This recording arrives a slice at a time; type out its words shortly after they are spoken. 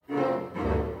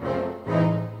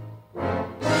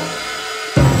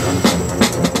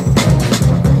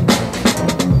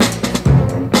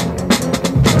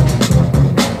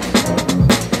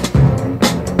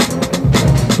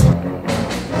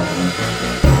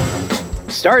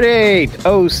Stardate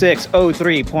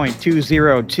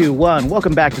 0603.2021.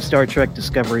 Welcome back to Star Trek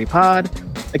Discovery Pod,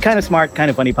 a kind of smart, kind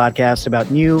of funny podcast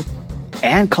about new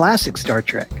and classic Star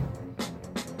Trek.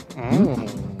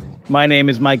 My name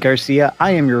is Mike Garcia.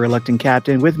 I am your reluctant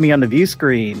captain. With me on the view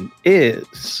screen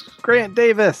is Grant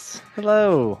Davis.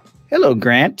 Hello. Hello,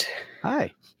 Grant.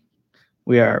 Hi.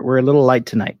 We're a little light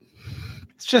tonight.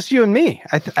 It's just you and me.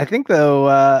 I think though.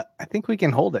 I think we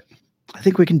can hold it. I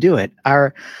think we can do it.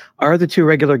 Our other two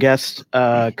regular guests,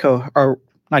 not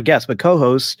guests, but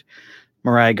co-host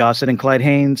Mariah Gossett and Clyde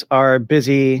Haynes are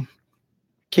busy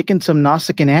kicking some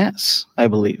Nausicaan ass, I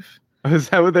believe. Is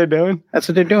that what they're doing? That's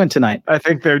what they're doing tonight. I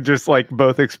think they're just like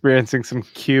both experiencing some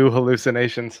Q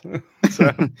hallucinations.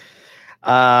 So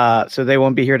they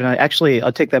won't be here tonight. Actually,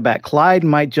 I'll take that back. Clyde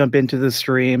might jump into the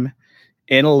stream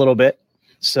in a little bit.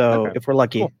 So if we're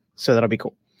lucky, cool. So that'll be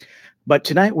cool. But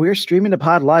tonight we're streaming the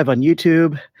pod live on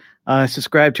YouTube.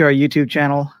 Subscribe to our YouTube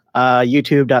channel,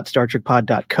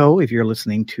 youtube.startrekpod.co if you're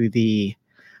listening to the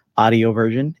audio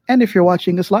version and if you're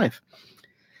watching us live.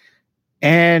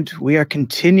 And we are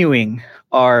continuing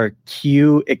our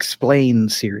Q Explain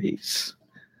series.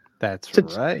 That's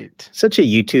right. Such a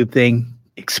YouTube thing.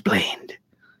 Explained.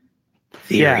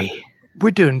 Theory. Yeah.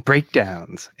 We're doing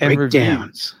breakdowns and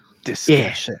reviews.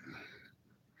 Discussion.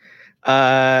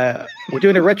 Yeah. We're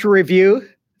doing a retro review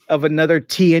of another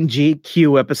TNG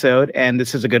Q episode, and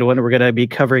this is a good one. We're going to be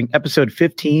covering episode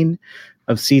 15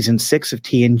 of season 6 of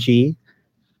TNG,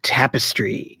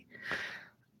 Tapestry.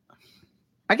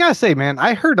 I gotta say, man,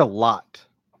 I heard a lot.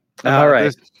 All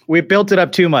right. We built it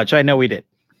up too much. I know we did.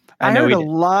 I heard a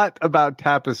lot about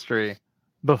Tapestry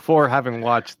before having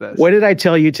watched this. What did I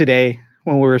tell you today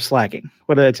when we were slacking?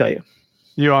 What did I tell you?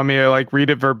 You want me to like read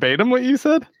it verbatim what you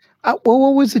said? Well,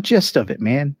 what was the gist of it,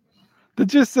 man? The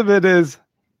gist of it is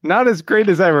not as great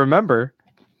as I remember,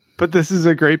 but this is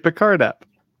a great Picard app.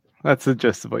 That's the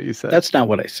gist of what you said. That's not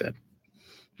what I said.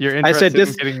 You're interested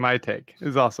in getting my take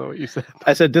is also what you said.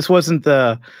 I said this wasn't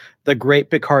the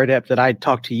great Picard app that I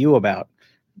talked to you about.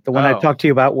 The one I talked to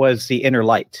you about was the Inner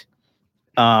Light.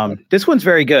 This one's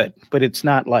very good, but it's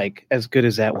not like as good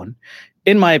as that one.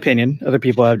 In my opinion, other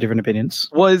people have different opinions.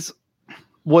 Was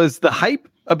the hype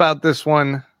about this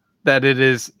one that it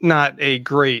is not a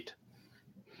great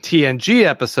TNG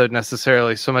episode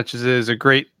necessarily so much as it is a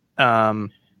great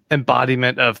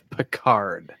embodiment of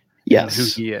Picard. Yes. And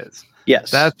who he is. Yes.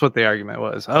 That's what the argument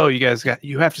was. Oh, you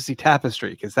have to see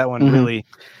Tapestry because that one really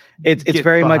it's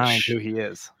very much who he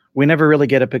is. We never really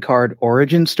get a Picard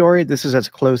origin story. This is as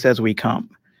close as we come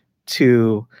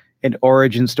to an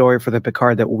origin story for the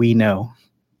Picard that we know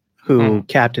who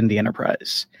captained the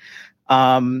Enterprise.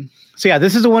 So yeah,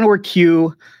 this is the one where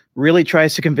Q really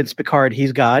tries to convince Picard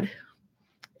he's God.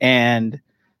 And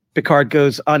Picard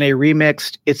goes on a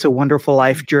remixed It's a Wonderful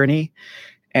Life journey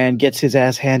and gets his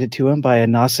ass handed to him by a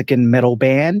Nausicaan metal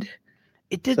band.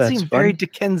 It did seem very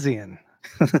Dickensian.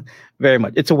 Very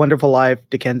much. It's a Wonderful Life,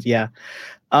 Dickens, yeah.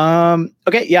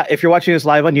 Okay, yeah, if you're watching this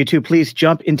live on YouTube, please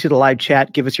jump into the live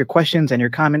chat. Give us your questions and your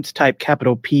comments. Type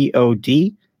capital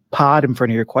P-O-D, pod, in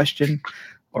front of your question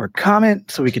or comment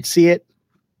so we could see it.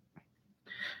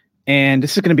 And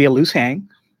this is going to be a loose hang,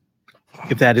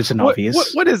 if that isn't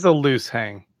obvious. What is a loose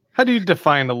hang? How do you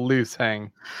define a loose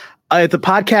hang? If the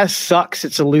podcast sucks,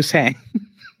 it's a loose hang.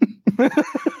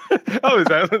 Is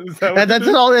that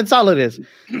that's all it is.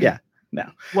 Yeah. No.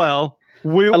 Well,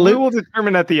 we will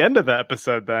determine at the end of the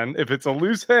episode then if it's a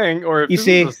loose hang or if it's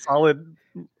a solid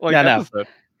episode.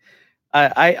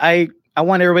 I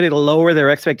want everybody to lower their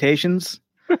expectations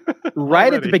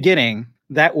right at the beginning.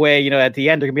 That way, at the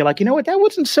end, they're going to be like, you know what? That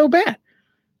wasn't so bad.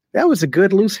 That was a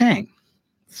good loose hang.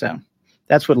 So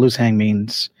that's what loose hang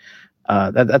means.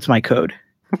 That's my code.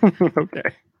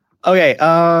 Okay.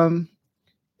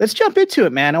 Let's jump into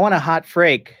it, man. I want a hot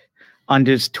freak on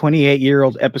this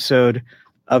 28-year-old episode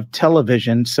of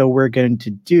television. So we're going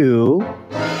to do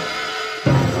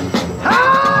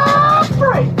hot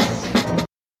freaks.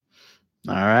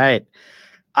 All right.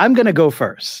 I'm going to go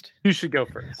first. You should go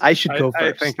first. I should go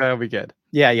first. I think that'll be good.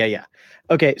 Yeah.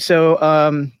 Okay,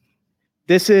 so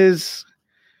this is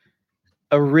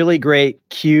a really great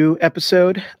Q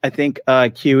episode. I think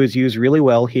Q is used really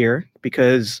well here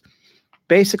because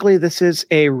basically this is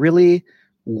a really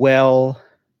well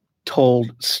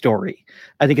told story.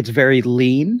 I think it's very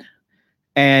lean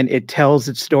and it tells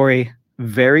its story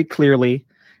very clearly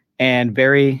and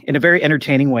in a very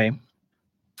entertaining way.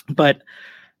 But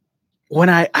when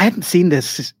I hadn't seen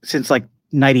this since like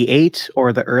 98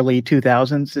 or the early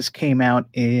 2000s. This came out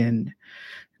in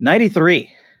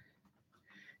 93.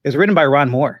 It was written by Ron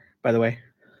Moore, by the way.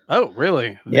 Oh,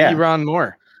 really? Yeah. Ron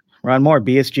Moore. Ron Moore,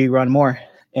 BSG Ron Moore.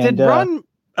 And Did Ron?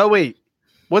 Oh wait,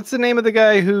 what's the name of the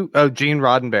guy who? Oh, Gene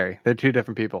Roddenberry. They're two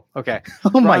different people. Okay.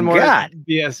 oh my Ron Moore is God.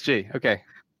 BSG. Okay.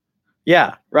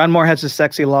 Yeah. Ron Moore has the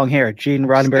sexy long hair. Gene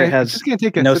Roddenberry has Just gonna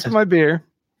take a no sip of my beer.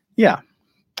 Yeah.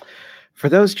 For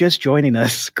those just joining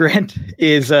us, Grant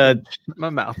is My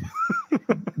mouth.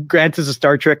 Grant is a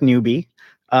Star Trek newbie.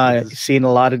 Seen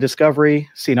a lot of Discovery,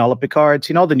 seen all of Picard,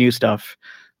 seen all the new stuff,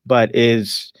 but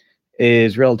is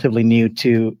relatively new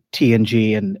to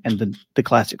TNG and the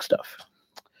classic stuff.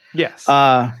 Yes.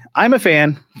 I'm a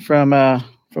fan from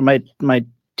my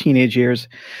teenage years.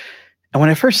 And when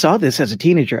I first saw this as a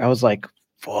teenager, I was like,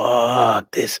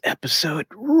 fuck, this episode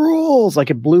rules.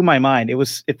 Like, it blew my mind.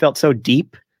 It felt so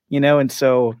deep, and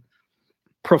so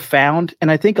profound. And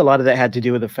I think a lot of that had to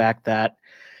do with the fact that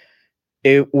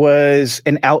it was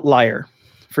an outlier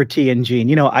for TNG.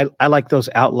 And, I like those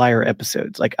outlier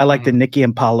episodes. Like, I like the Nikki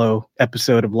and Paulo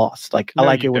episode of Lost. Like, I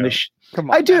like it when Come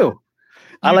on. I do.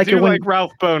 I like it when like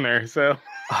Ralph Boner. So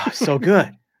so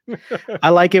good. I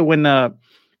like it when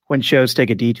shows take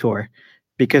a detour,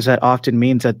 because that often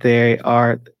means that they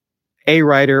are a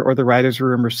writer or the writer's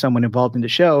room or someone involved in the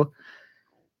show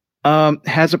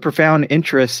has a profound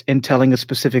interest in telling a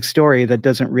specific story that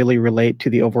doesn't really relate to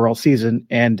the overall season.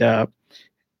 And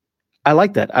I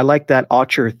like that. I like that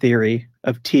auteur theory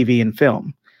of TV and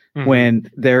film, when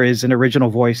there is an original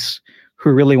voice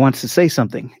who really wants to say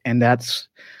something. And that's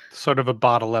sort of a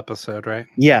bottle episode, right?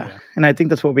 Yeah. And I think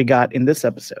that's what we got in this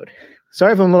episode.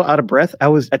 Sorry if I'm a little out of breath.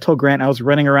 I told Grant I was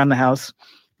running around the house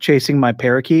chasing my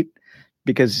parakeet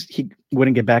because he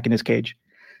wouldn't get back in his cage.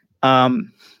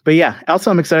 But yeah,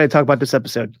 also I'm excited to talk about this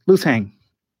episode. Loose hang.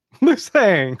 Loose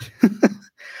hang.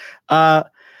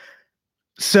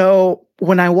 So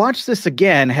when I watched this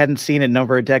again, hadn't seen it in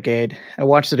over a decade. I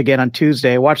watched it again on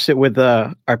Tuesday. I watched it with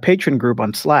our patron group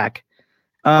on Slack.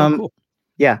 Cool.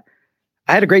 Yeah.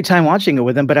 I had a great time watching it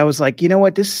with them, but I was like, you know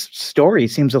what? This story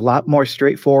seems a lot more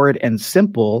straightforward and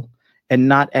simple and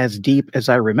not as deep as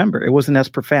I remember. It wasn't as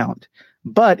profound,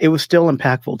 but it was still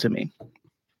impactful to me.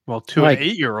 Well, to an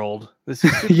 8-year-old, this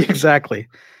is exactly.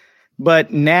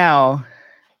 But now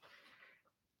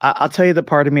I'll tell you the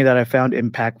part of me that I found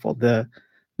impactful.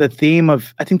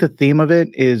 I think the theme of it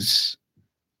is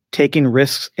taking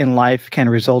risks in life can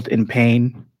result in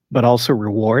pain, but also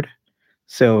reward.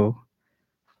 So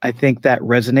I think that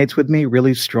resonates with me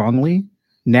really strongly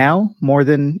now, more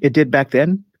than it did back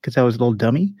then, because I was a little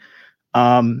dummy.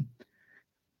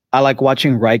 I like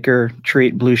watching Riker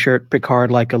treat Blue Shirt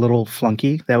Picard like a little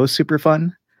flunky. That was super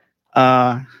fun.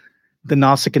 The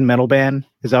Nausicaan metal band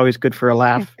is always good for a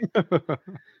laugh.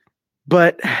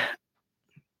 But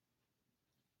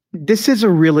this is a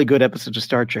really good episode of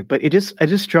Star Trek. But it just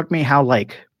struck me how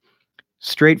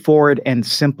straightforward and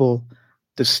simple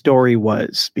the story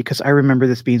was, because I remember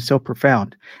this being so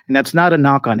profound. And that's not a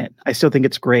knock on it. I still think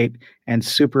it's great and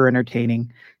super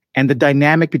entertaining. And the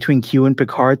dynamic between Q and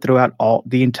Picard throughout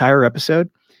the entire episode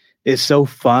is so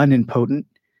fun and potent.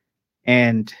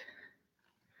 And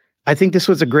I think this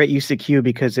was a great use of Q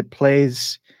because it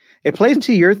plays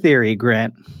into your theory,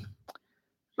 Grant,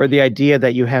 or the idea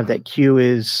that you have that Q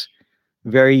is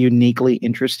very uniquely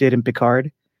interested in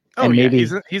Picard. Oh, and maybe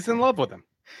he's in love with him.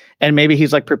 And maybe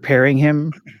he's preparing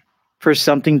him for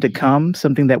something to come,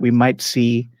 something that we might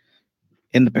see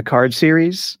in the Picard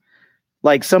series.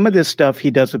 Like, some of this stuff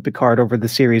he does with Picard over the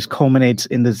series culminates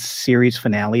in the series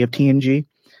finale of TNG,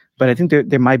 but I think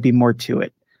there might be more to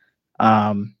it.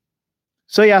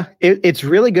 So yeah, it's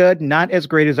really good. Not as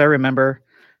great as I remember.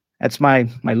 That's my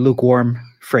lukewarm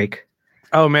freak.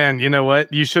 Oh man, you know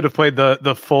what? You should have played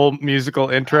the full musical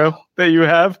intro that you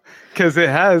have, because it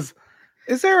has.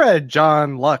 Is there a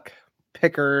John Luck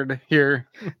Pickard here?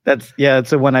 It's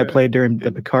the one I played during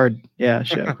the Picard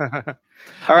show.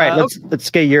 All right, let's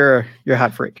get your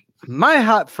hot freak. My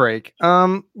hot freak.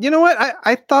 You know what?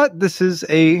 I thought this is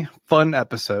a fun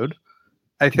episode.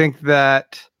 I think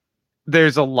that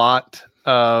there's a lot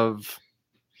of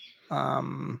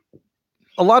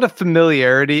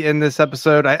familiarity in this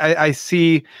episode. I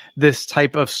see this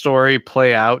type of story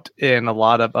play out in a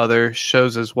lot of other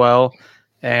shows as well.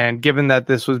 And given that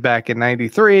this was back in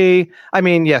 93, I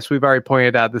mean, yes, we've already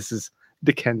pointed out this is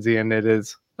Dickensian. It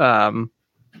is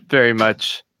very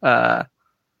much a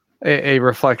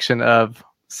reflection of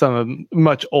some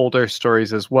much older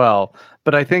stories as well.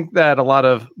 But I think that a lot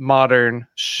of modern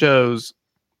shows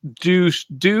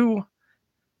do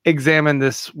examine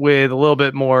this with a little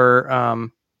bit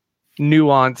more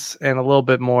nuance and a little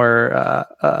bit more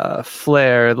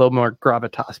flair, a little more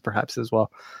gravitas perhaps as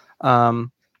well.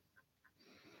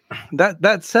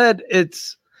 That said,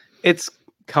 it's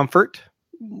comfort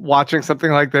watching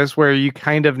something like this where you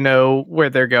kind of know where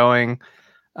they're going.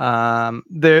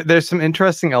 There's some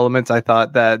interesting elements I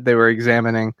thought that they were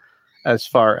examining as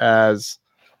far as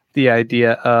the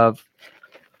idea of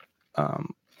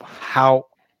how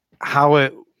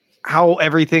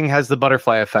everything has the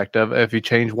butterfly effect of if you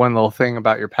change one little thing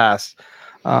about your past,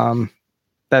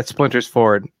 that splinters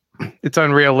forward. It's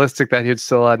unrealistic that he'd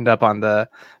still end up on the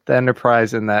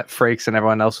Enterprise and that Frakes and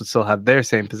everyone else would still have their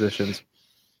same positions.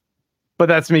 But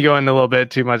that's me going a little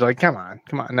bit too much. Like, come on,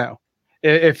 no.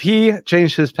 If he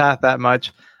changed his path that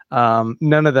much,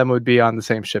 none of them would be on the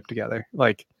same ship together.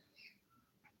 Like,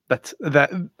 that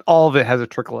all of it has a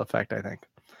trickle effect, I think.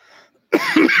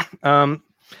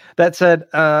 That said,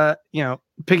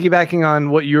 piggybacking on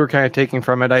what you were kind of taking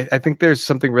from it, I think there's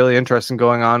something really interesting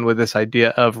going on with this idea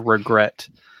of regret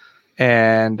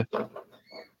and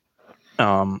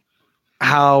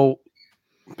how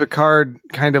Picard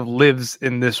kind of lives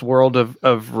in this world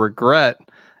of regret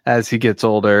as he gets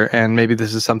older. And maybe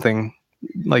this is something,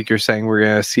 like you're saying, we're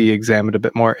going to see examined a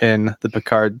bit more in the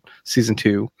Picard season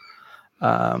 2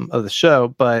 of the show.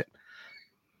 But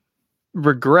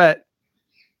regret,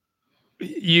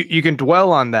 you can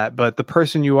dwell on that, but the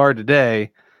person you are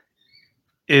today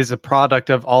is a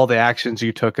product of all the actions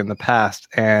you took in the past.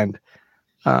 And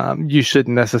you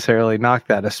shouldn't necessarily knock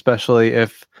that, especially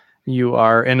if you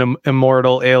are an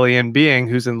immortal alien being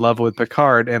who's in love with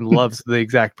Picard and loves the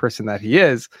exact person that he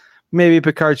is. Maybe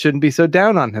Picard shouldn't be so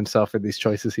down on himself for these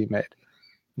choices he made.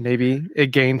 Maybe it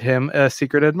gained him a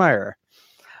secret admirer.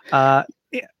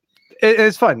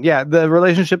 It's fun. Yeah, the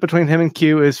relationship between him and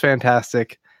Q is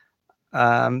fantastic.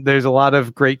 There's a lot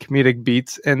of great comedic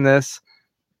beats in this,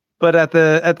 but at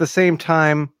the same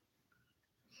time,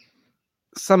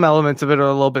 some elements of it are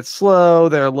a little bit slow.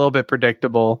 They're a little bit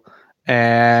predictable,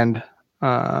 and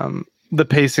the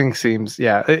pacing seems,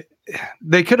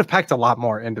 they could have packed a lot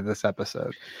more into this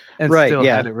episode and still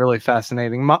had it really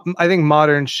fascinating. I think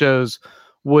modern shows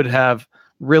would have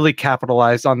really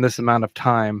capitalized on this amount of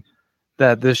time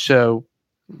that this show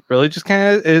really just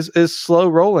kind of is slow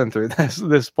rolling through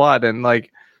this plot. And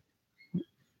like,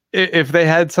 if they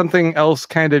had something else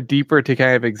kind of deeper to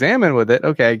kind of examine with it,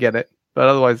 okay, I get it. But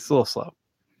otherwise, it's a little slow.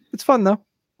 It's fun though.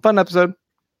 Fun episode.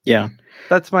 Yeah.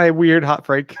 That's my weird hot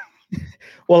freak.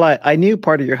 Well, I knew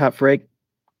part of your hot freak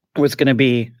was going to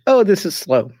be, oh, this is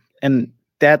slow. And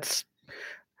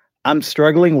I'm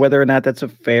struggling whether or not that's a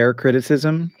fair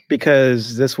criticism,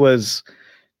 because this was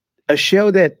a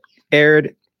show that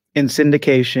aired in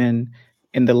syndication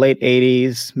in the late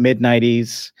 80s, mid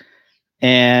 90s,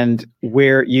 and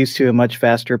we're used to a much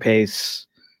faster pace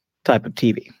type of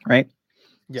TV, right?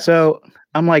 Yes. So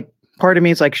I'm like, part of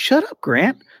me is like, shut up,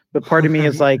 Grant. But part of me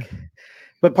is like,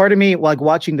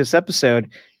 watching this episode,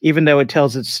 even though it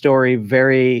tells its story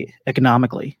very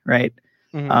economically, right?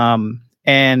 Mm-hmm.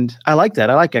 And I like that.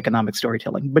 I like economic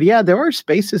storytelling. But yeah, there are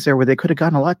spaces there where they could have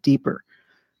gone a lot deeper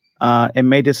and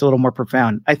made this a little more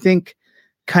profound. I think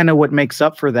kind of what makes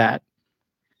up for that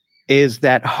is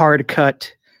that hard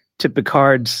cut to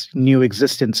Picard's new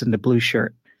existence in the blue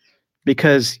shirt,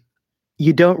 because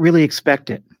you don't really expect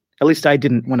it. At least I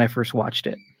didn't when I first watched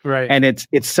it. Right. And it's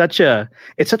such a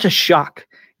shock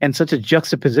and such a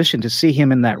juxtaposition to see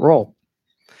him in that role.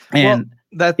 And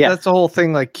that's the whole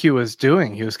thing like Q was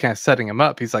doing. He was kind of setting him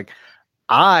up. He's like,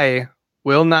 I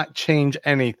will not change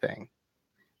anything.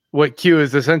 What Q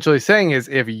is essentially saying is,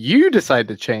 if you decide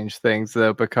to change things,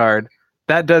 though, Picard,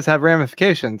 that does have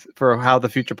ramifications for how the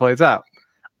future plays out.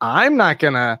 I'm not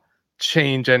going to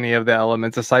change any of the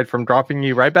elements aside from dropping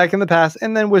you right back in the past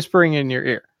and then whispering in your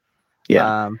ear.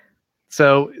 Yeah.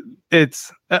 So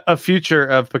it's a future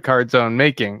of Picard's own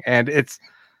making. And it's,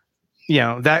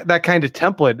 that kind of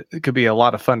template could be a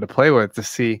lot of fun to play with, to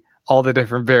see all the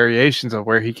different variations of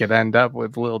where he could end up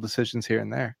with little decisions here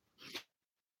and there.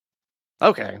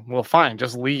 Okay, well, fine.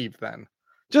 Just leave then.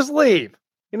 Just leave.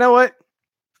 You know what?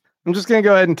 I'm just going to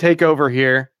go ahead and take over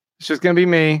here. It's just going to be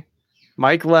me.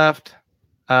 Mike left.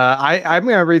 I'm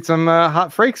going to read some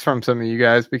hot freaks from some of you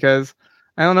guys, because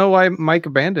I don't know why Mike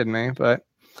abandoned me. But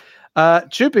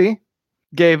Choopy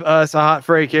gave us a hot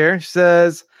freak here. She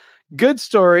says, good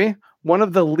story. One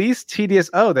of the least tedious.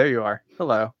 Oh, there you are.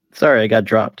 Hello. Sorry, I got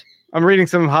dropped. I'm reading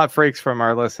some hot freaks from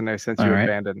our listeners since you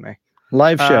abandoned me.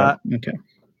 Live show. Okay.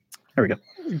 There we go.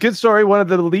 Good story. One of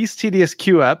the least tedious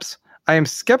Q-ups. I am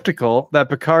skeptical that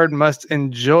Picard must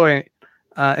enjoy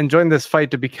this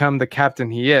fight to become the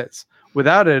captain he is.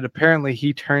 Without it, apparently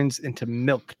he turns into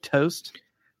milk toast.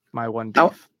 My one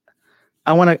beef.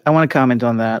 I want to comment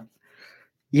on that.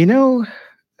 You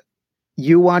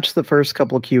watched the first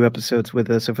couple of Q episodes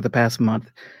with us over the past month,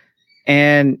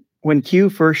 and when Q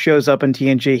first shows up in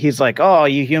TNG, he's like, "Oh,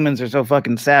 you humans are so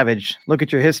fucking savage. Look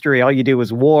at your history. All you do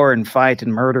is war and fight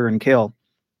and murder and kill."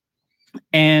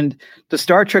 And the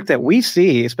Star Trek that we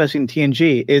see, especially in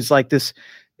TNG, is like this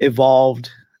evolved,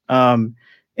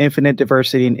 infinite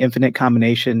diversity and infinite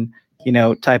combination,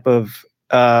 type of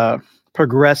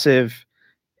progressive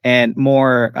and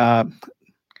more,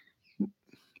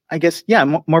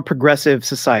 more progressive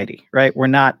society, right? We're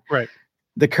not right.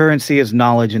 The currency is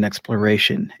knowledge and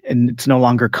exploration, and it's no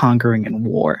longer conquering and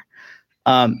war.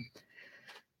 And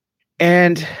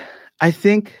I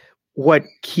think what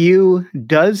Q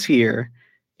does here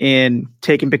in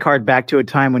taking Picard back to a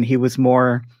time when he was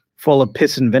more full of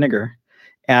piss and vinegar,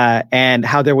 and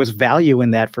how there was value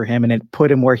in that for him, and it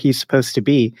put him where he's supposed to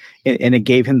be, and it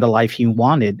gave him the life he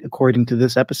wanted, according to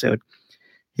this episode.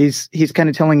 He's kind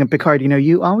of telling him, Picard,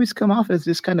 you always come off as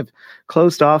this kind of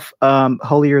closed off,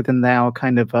 holier than thou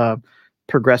kind of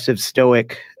progressive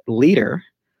stoic leader.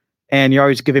 And you're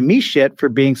always giving me shit for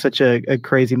being such a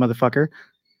crazy motherfucker.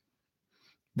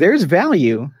 There's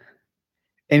value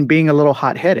in being a little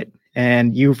hot-headed,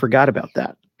 and you forgot about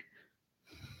that.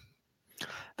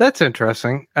 That's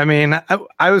interesting. I mean,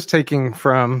 I was taking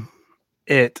from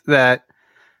it that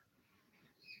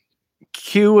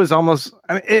Q was almost,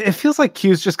 it feels like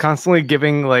Q's just constantly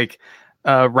giving like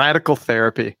radical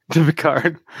therapy to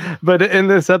Picard. But in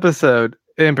this episode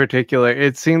in particular,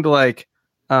 it seemed like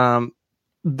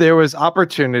there was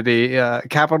opportunity,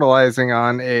 capitalizing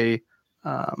on a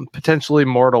potentially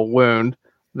mortal wound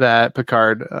that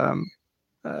Picard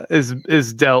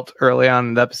is dealt early on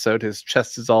in the episode. His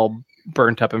chest is all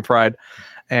burnt up and fried,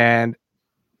 and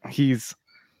he's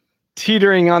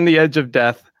teetering on the edge of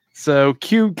death. So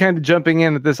Q kind of jumping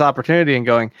in at this opportunity and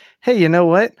going, hey, you know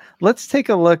what? Let's take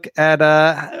a look at,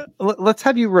 let's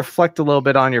have you reflect a little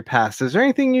bit on your past. Is there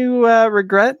anything you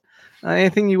regret?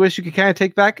 Anything you wish you could kind of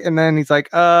take back? And then he's like,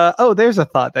 oh, there's a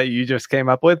thought that you just came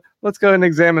up with. Let's go and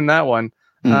examine that one.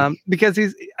 Because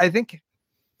I think...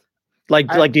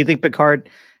 do you think Picard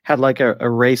had like a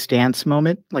Ray Stantz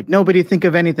moment? Like, nobody think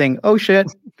of anything. Oh, shit.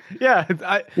 Yeah.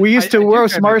 We used to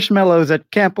roast marshmallows at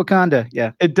Camp Wakanda.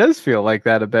 Yeah. It does feel like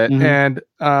that a bit. Mm-hmm.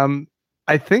 And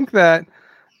I think that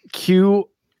Q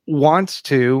wants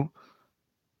to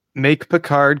make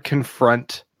Picard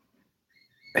confront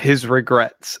his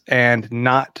regrets and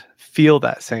not feel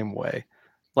that same way.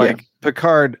 Like,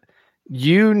 Picard,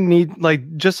 you need,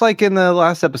 like, just like in the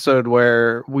last episode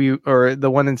or the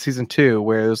one in season 2,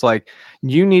 where it was like,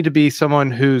 you need to be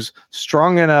someone who's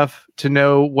strong enough to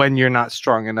know when you're not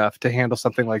strong enough to handle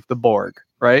something like the Borg,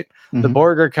 right? Mm-hmm. The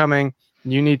Borg are coming.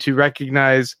 You need to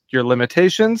recognize your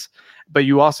limitations, but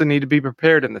you also need to be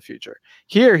prepared in the future.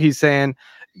 Here, he's saying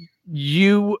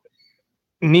you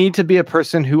need to be a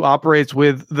person who operates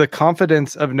with the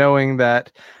confidence of knowing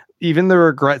that even the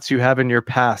regrets you have in your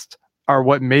past are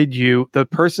what made you the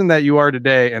person that you are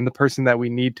today and the person that we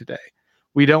need today.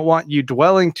 We don't want you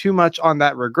dwelling too much on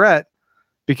that regret,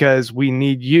 because we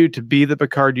need you to be the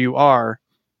Picard you are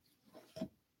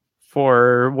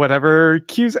for whatever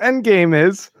Q's endgame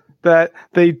is that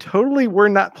they totally were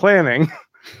not planning,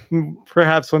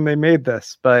 perhaps when they made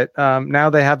this. But now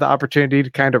they have the opportunity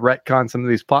to kind of retcon some of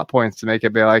these plot points to make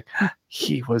it be like,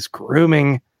 he was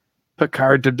grooming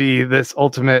Picard to be this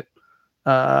ultimate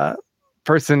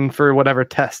person for whatever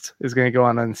test is going to go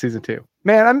on in season 2.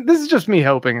 Man, this is just me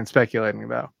hoping and speculating,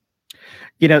 though.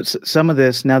 Some of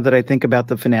this, now that I think about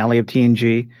the finale of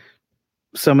TNG,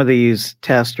 some of these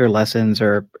tests or lessons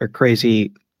or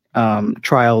crazy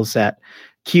trials that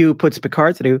Q puts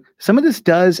Picard through, some of this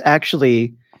does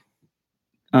actually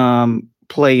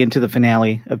play into the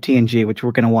finale of TNG, which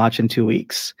we're going to watch in 2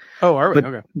 weeks. Oh, are we?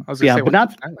 Okay. I was going to say, but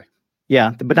not,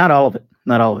 but not all of it.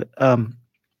 Not all of it.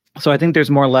 So I think there's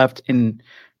more left in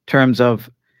terms of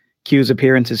Q's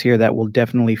appearances here that will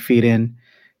definitely feed in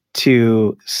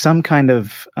to some kind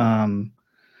of end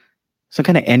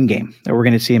game that we're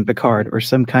going to see in Picard, or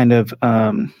some kind of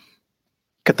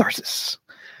catharsis.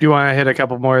 Do you want to hit a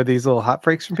couple more of these little hot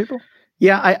breaks from people?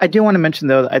 Yeah, I do want to mention,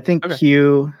 though, I think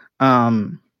Q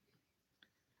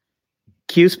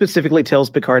specifically tells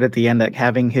Picard at the end that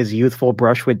having his youthful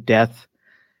brush with death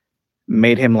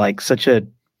made him like such a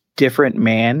different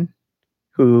man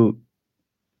who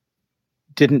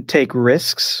didn't take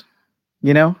risks,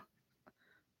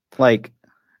 like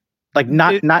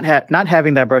not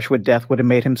having that brush with death would have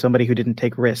made him somebody who didn't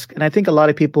take risk. And I think a lot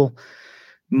of people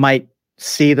might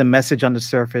see the message on the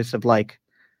surface of like,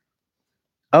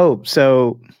 oh,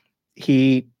 so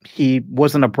he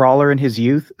wasn't a brawler in his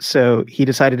youth, so he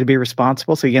decided to be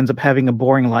responsible, so he ends up having a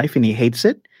boring life and he hates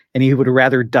it, and he would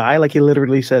rather die. Like, he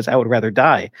literally says, I would rather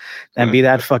die than be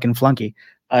that fucking flunky.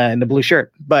 in the blue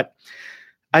shirt. But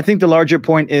I think the larger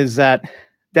point is that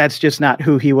that's just not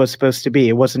who he was supposed to be.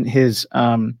 It wasn't his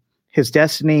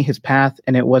destiny, his path,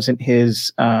 and it wasn't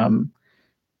his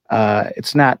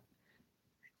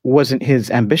wasn't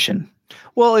his ambition.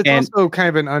 Well, it's also kind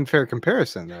of an unfair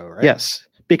comparison, though, right? Yes,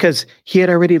 because he had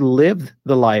already lived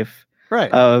the life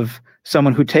of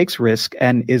someone who takes risk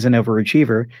and is an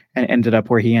overachiever and ended up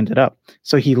where he ended up.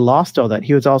 So he lost all that.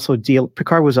 He was also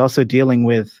Picard was also dealing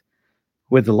with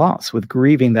the loss, with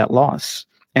grieving that loss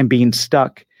and being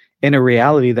stuck in a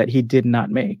reality that he did not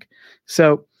make.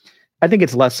 So I think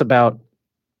it's less about,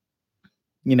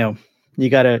 you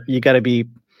gotta be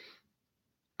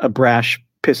a brash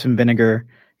piss and vinegar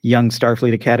young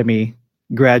Starfleet Academy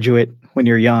graduate when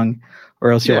you're young,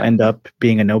 or else you'll end up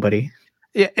being a nobody.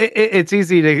 Yeah, it's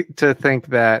easy to think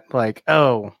that, like,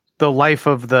 oh, the life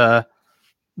of the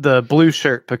blue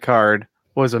shirt Picard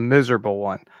was a miserable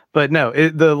one. But no,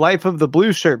 the life of the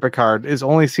blue shirt Picard is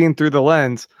only seen through the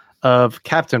lens of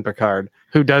Captain Picard,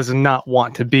 who does not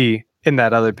want to be in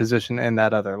that other position in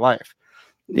that other life.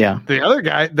 Yeah. The other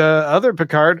guy, the other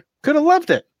Picard, could have loved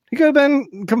it. He could have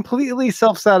been completely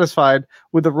self-satisfied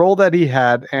with the role that he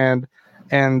had and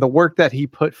the work that he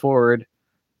put forward.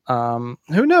 Who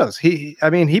knows? He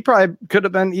probably could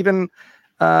have been even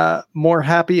more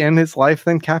happy in his life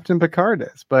than Captain Picard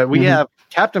is. But we have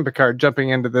Captain Picard jumping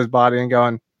into this body and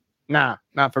going, nah,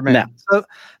 not for me. Nah.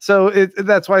 So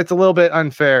that's why it's a little bit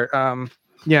unfair.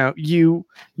 You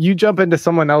jump into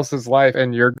someone else's life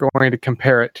and you're going to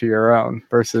compare it to your own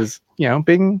versus,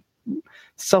 being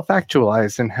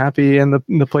self-actualized and happy in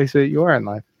the place that you are in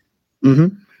life.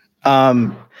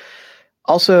 Mm-hmm.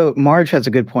 Also, Marge has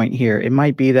a good point here. It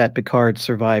might be that Picard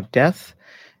survived death.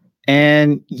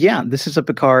 And yeah, this is the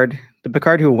Picard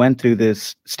who went through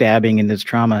this stabbing and this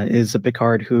trauma is a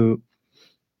Picard who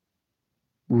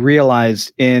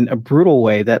realized in a brutal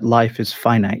way that life is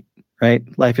finite, right?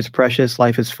 Life is precious.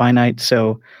 Life is finite.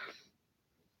 So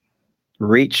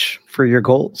reach for your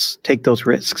goals, take those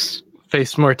risks.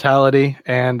 Face mortality.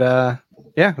 And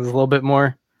it's a little bit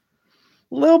more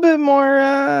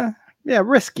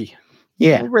risky.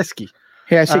 Yeah. Risky.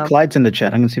 Hey, I see Clyde's in the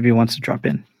chat. I'm going to see if he wants to drop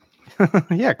in.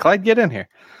 Yeah, Clyde, get in here.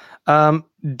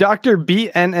 Dr.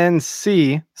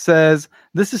 BNNC says,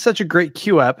 this is such a great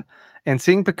Q-up, and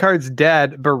seeing Picard's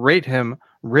dad berate him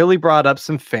really brought up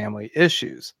some family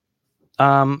issues.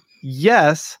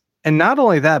 Yes, and not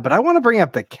only that, but I want to bring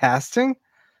up the casting,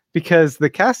 because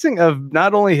the casting of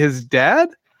not only his dad,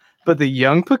 but the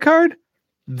young Picard,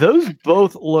 those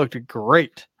both looked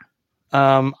great.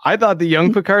 I thought the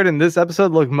young Picard in this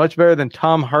episode looked much better than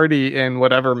Tom Hardy in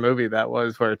whatever movie that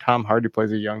was where Tom Hardy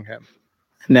plays a young him.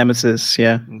 Nemesis,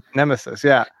 yeah.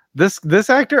 This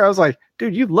actor, I was like,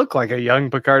 dude, you look like a young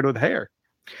Picard with hair.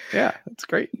 Yeah, that's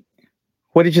great.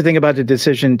 What did you think about the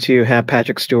decision to have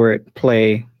Patrick Stewart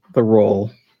play the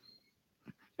role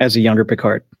as a younger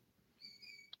Picard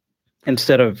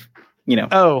instead of,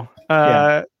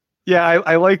 Yeah,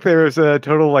 I like there's a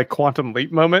total like quantum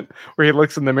leap moment where he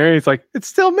looks in the mirror and he's like, it's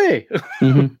still me.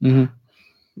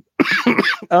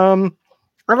 I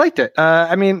liked it.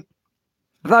 I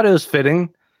thought it was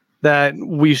fitting that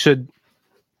we should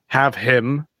have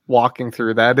him walking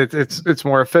through that. It's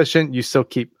more efficient. You still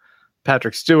keep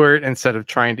Patrick Stewart instead of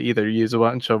trying to either use a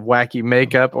bunch of wacky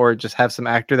makeup or just have some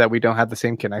actor that we don't have the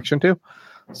same connection to.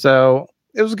 So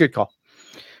it was a good call.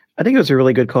 I think it was a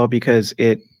really good call because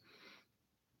it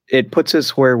puts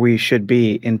us where we should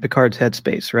be in Picard's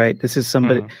headspace, right? This is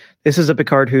somebody. This is a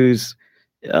Picard who's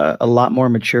a lot more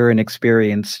mature and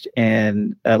experienced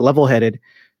and level-headed,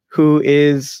 who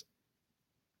is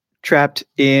trapped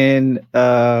in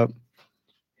a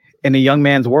young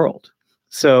man's world.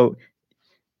 So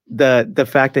the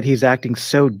fact that he's acting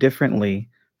so differently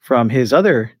from his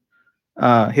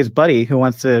buddy who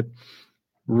wants to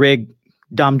rig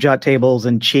Domjot tables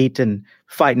and cheat and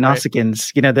fight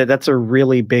Nausicaans, that's a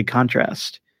really big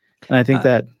contrast. And I think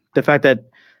that the fact that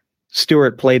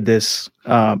Stewart played this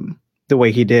the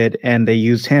way he did and they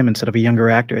used him instead of a younger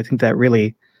actor, I think that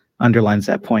really underlines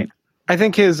that point. I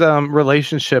think his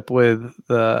relationship with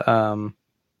the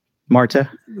Marta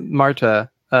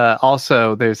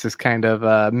also, there's this kind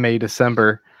of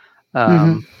May-December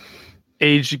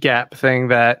age gap thing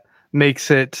that makes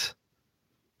it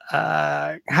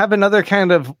have another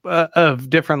kind of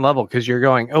different level, because you're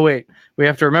going, oh wait, we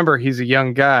have to remember he's a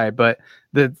young guy, but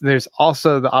there's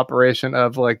also the operation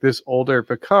of like this older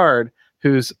Picard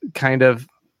who's kind of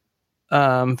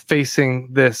facing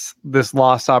this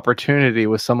lost opportunity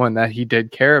with someone that he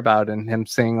did care about, and him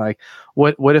saying like,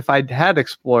 what if I had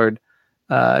explored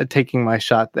taking my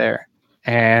shot there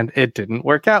and it didn't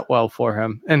work out well for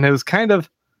him. And it was kind of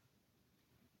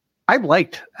I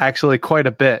liked actually quite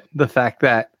a bit the fact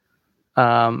that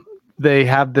they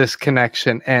have this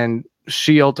connection, and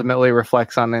she ultimately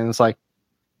reflects on it and is like,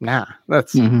 nah,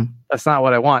 that's not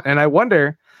what I want. And I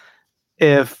wonder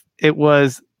if it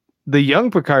was the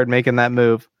young Picard making that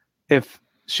move, if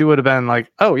she would have been like,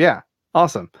 oh yeah,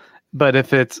 awesome. But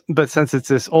since it's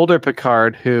this older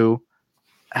Picard who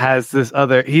has this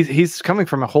other, he's coming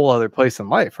from a whole other place in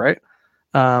life, right?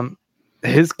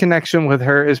 His connection with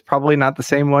her is probably not the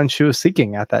same one she was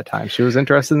seeking at that time. She was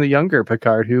interested in the younger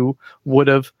Picard who would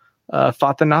have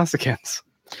fought the Nausicaans.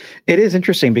 It is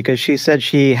interesting because she said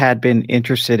she had been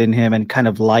interested in him and kind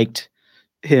of liked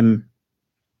him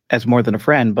as more than a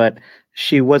friend, but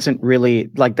she wasn't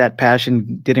really, like, that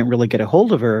passion didn't really get a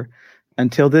hold of her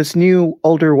until this new,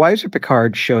 older, wiser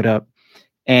Picard showed up,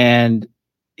 and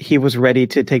he was ready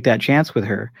to take that chance with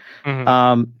her.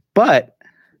 But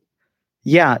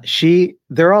yeah,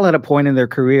 they're all at a point in their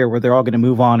career where they're all going to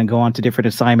move on and go on to different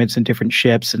assignments and different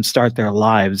ships and start their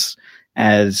lives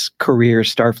as career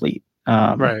Starfleet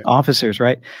officers,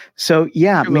 right? So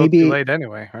yeah, maybe too late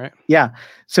anyway, right? Yeah,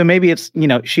 so maybe it's,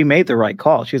 she made the right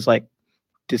call. She's like,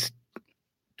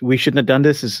 we shouldn't have done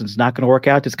this. This is not going to work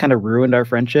out. It's kind of ruined our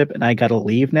friendship, and I got to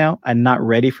leave now. I'm not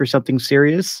ready for something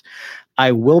serious.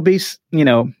 I will be,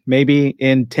 maybe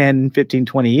in 10, 15,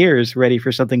 20 years, ready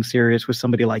for something serious with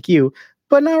somebody like you,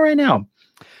 but not right now.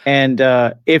 And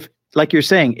if, like you're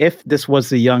saying, if this was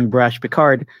the young, brash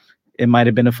Picard, it might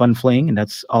have been a fun fling, and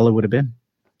that's all it would have been.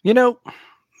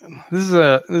 This is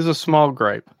a small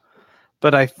gripe,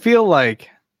 but I feel like,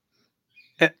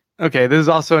 okay, this is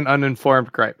also an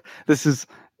uninformed gripe. This is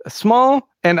a small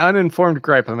and uninformed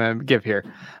gripe I'm going to give here.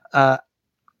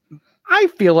 I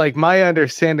feel like my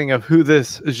understanding of who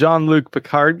this Jean-Luc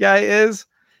Picard guy is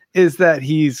that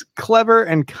he's clever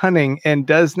and cunning and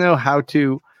does know how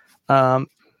to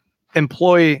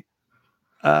employ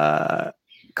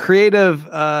creative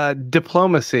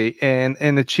diplomacy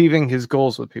in achieving his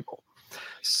goals with people.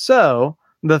 So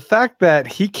the fact that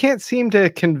he can't seem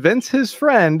to convince his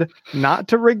friend not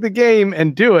to rig the game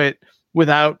and do it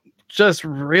without just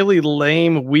really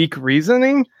lame, weak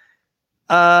reasoning,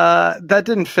 that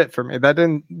didn't fit for me. That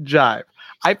didn't jive.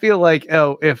 I feel like,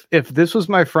 if this was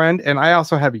my friend, and I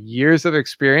also have years of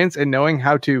experience in knowing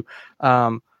how to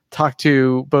talk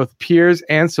to both peers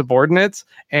and subordinates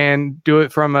and do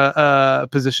it from a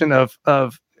position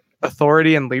of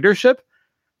authority and leadership,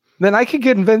 then I could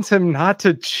convince him not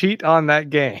to cheat on that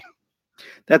game.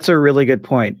 That's a really good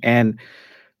point. And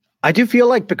I do feel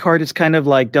like Picard is kind of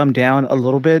like dumbed down a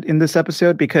little bit in this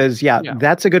episode because, yeah.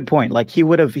 That's a good point. Like he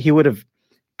would have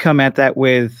come at that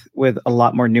with a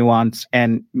lot more nuance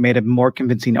and made a more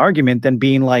convincing argument than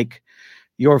being like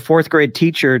your fourth grade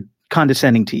teacher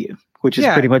condescending to you, which is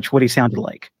pretty much what he sounded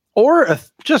like. Or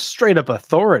just straight up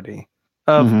authority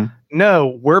of,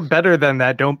 no, we're better than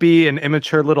that. Don't be an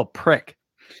immature little prick.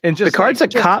 And just Picard's a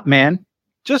cop, man.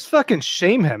 Just fucking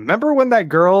shame him. Remember when that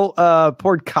girl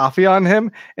poured coffee on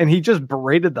him and he just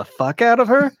berated the fuck out of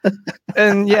her?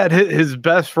 And yet his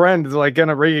best friend is like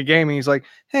gonna rig a game and he's like,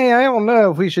 hey, I don't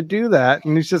know if we should do that.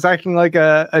 And he's just acting like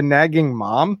a nagging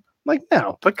mom. I'm like,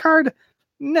 no, Picard,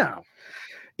 no.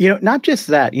 Not just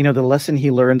that, the lesson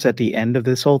he learns at the end of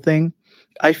this whole thing,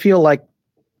 I feel like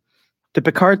the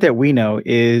Picard that we know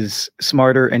is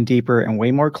smarter and deeper and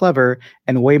way more clever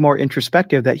and way more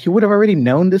introspective, that he would have already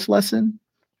known this lesson.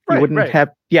 He wouldn't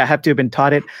have to have been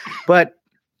taught it. But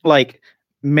like,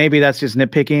 maybe that's just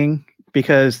nitpicking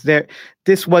because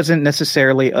this wasn't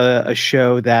necessarily a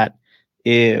show that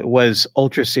it was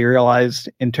ultra serialized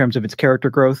in terms of its character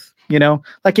growth.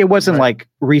 Like it wasn't like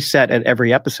reset at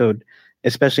every episode,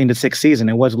 especially in the sixth season.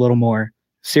 It was a little more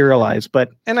serialized,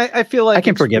 and I feel like I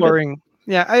can forgive it.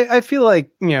 Yeah, I feel like,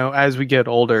 as we get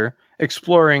older,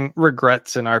 exploring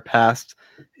regrets in our past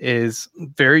is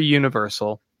very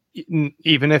universal,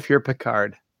 even if you're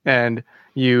Picard and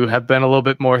you have been a little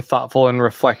bit more thoughtful and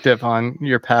reflective on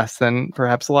your past than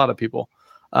perhaps a lot of people.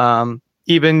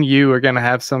 Even you are going to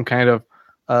have some kind of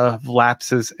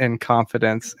lapses in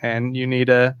confidence, and you need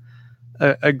a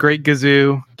great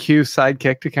Gazoo Q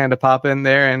sidekick to kind of pop in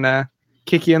there and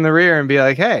kick you in the rear and be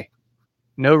like, hey,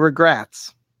 no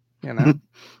regrets.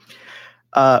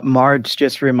 Marge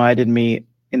just reminded me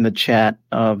in the chat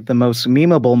of the most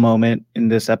memeable moment in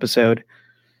this episode.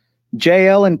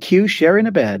 JL and Q sharing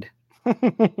a bed.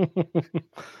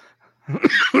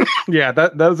 Yeah,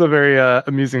 that was a very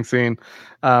amusing scene.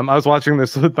 I was watching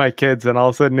this with my kids, and all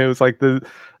of a sudden it was like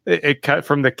it cut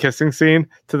from the kissing scene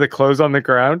to the clothes on the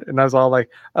ground, and I was all like,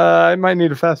 I might need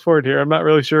to fast forward here. I'm not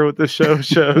really sure what this show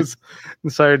shows.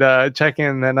 And started checking,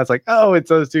 and then I was like, oh, it's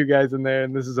those two guys in there,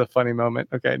 and this is a funny moment.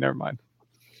 Okay, never mind.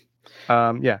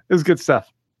 Yeah, it was good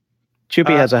stuff.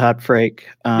 Choopy has a hot freak.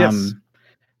 Yes.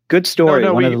 Good story.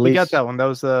 No, one of the we least... got that one. That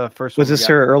was the first one. Was this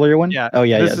her earlier one? Yeah. Oh,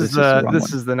 yeah. This is the wrong one.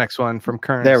 is the next one from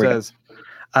Kern. There we says,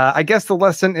 I guess the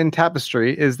lesson in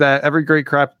Tapestry is that every great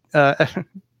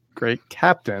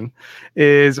captain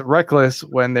is reckless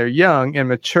when they're young and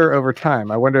mature over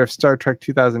time. I wonder if Star Trek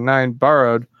 2009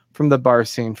 borrowed from the bar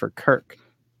scene for Kirk.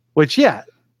 Which, yeah,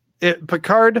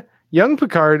 young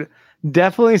Picard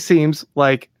definitely seems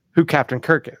like who Captain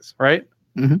Kirk is, right?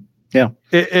 Mm-hmm. Yeah.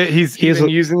 He's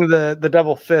using the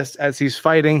double fist as he's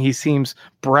fighting. He seems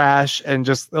brash and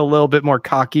just a little bit more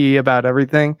cocky about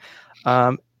everything.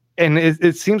 And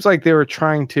it seems like they were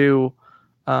trying to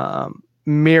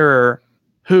mirror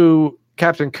who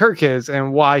Captain Kirk is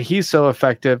and why he's so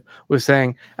effective, was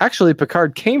saying, actually,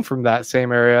 Picard came from that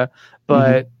same area,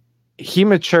 but he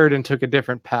matured and took a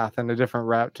different path and a different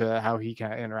route to how he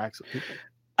kind of interacts with people.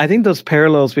 I think those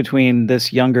parallels between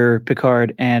this younger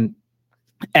Picard and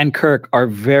Kirk are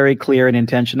very clear and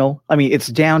intentional. I mean, it's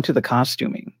down to the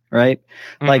costuming, right?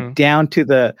 Like down to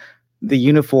the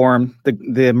uniform,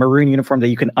 the maroon uniform that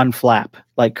you can unflap,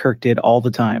 like Kirk did all the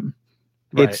time.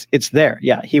 Right. It's there.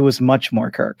 Yeah, he was much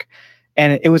more Kirk,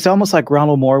 and it was almost like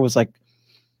Ronald Moore was like,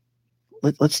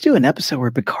 let's do an episode where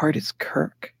Picard is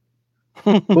Kirk.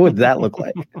 What would that look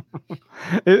like?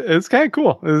 It's kind of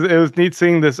cool. It was neat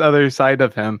seeing this other side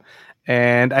of him,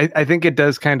 and I think it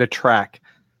does kind of track.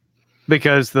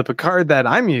 Because the Picard that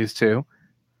I'm used to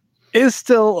is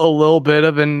still a little bit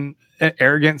of an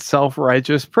arrogant,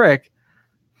 self-righteous prick,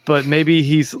 but maybe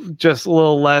he's just a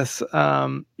little less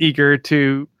eager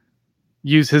to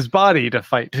use his body to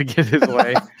fight to get his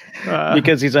way.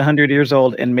 Because he's 100 years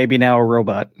old and maybe now a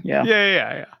robot. Yeah.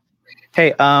 Yeah.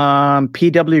 Hey,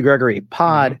 P.W. Gregory,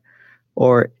 Pod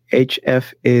or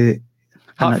HF is...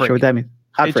 I'm not sure what that means.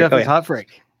 HF is hot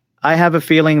freak. I have a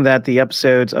feeling that the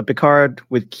episodes of Picard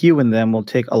with Q in them will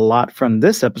take a lot from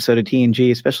this episode of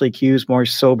TNG, especially Q's more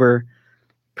sober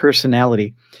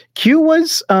personality. Q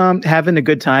was having a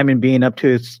good time and being up to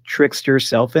his trickster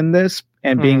self in this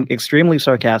and being extremely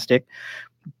sarcastic.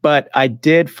 But I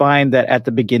did find that at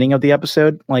the beginning of the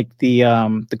episode, like the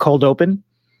cold open,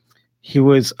 he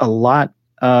was a lot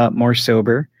more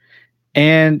sober.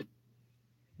 And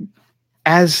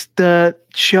as the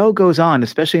show goes on,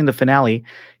 especially in the finale,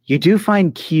 you do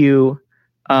find Q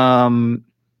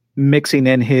mixing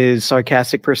in his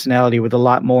sarcastic personality with a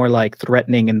lot more like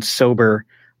threatening and sober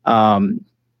lines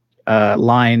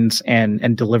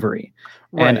and delivery.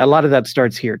 Right. And a lot of that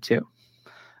starts here too.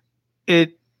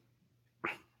 It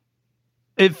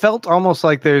felt almost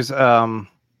like there's a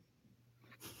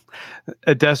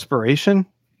desperation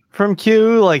from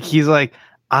Q. Like he's like,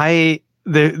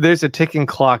 there's a ticking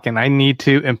clock and I need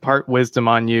to impart wisdom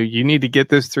on you. You need to get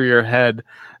this through your head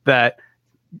that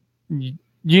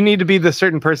you need to be the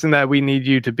certain person that we need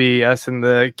you to be. Us in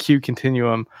the Q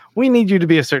continuum, we need you to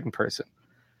be a certain person.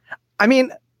 I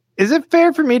mean, is it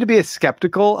fair for me to be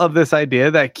skeptical of this idea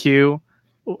that Q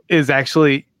is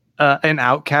actually an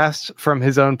outcast from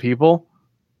his own people?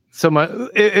 So much,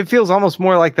 it feels almost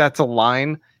more like that's a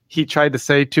line he tried to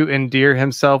say to endear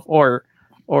himself or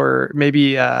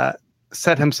maybe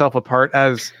set himself apart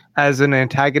as an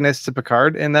antagonist to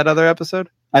Picard in that other episode.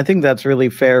 I think that's really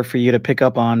fair for you to pick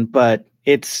up on, but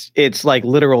it's like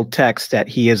literal text that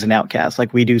he is an outcast.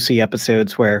 Like we do see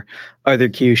episodes where other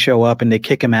Q show up and they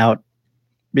kick him out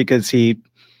because he,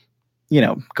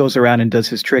 goes around and does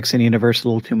his tricks in the universe a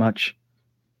little too much.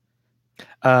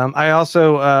 I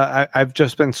also, I've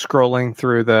just been scrolling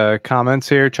through the comments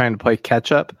here, trying to play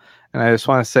catch up. And I just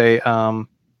want to say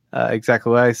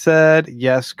exactly what I said.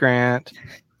 Yes, Grant.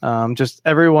 Just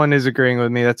everyone is agreeing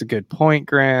with me. That's a good point,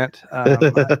 Grant.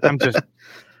 I'm just,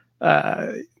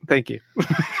 thank you.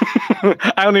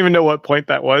 I don't even know what point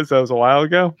that was. That was a while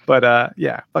ago, but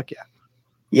yeah, fuck yeah.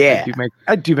 Yeah.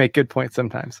 I do make good points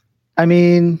sometimes. I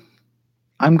mean,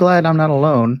 I'm glad I'm not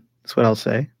alone. That's what I'll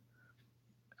say.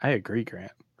 I agree,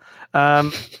 Grant.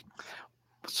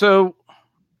 So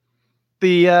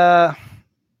the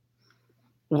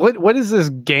what is this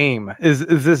game? Is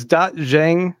this Dot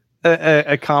Zheng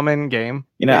a common game?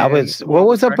 What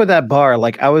was up with that bar?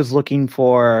 Like I was trying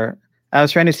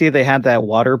to see if they had that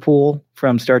water pool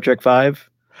from Star Trek V.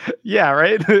 Yeah,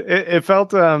 right. It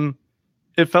felt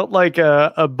like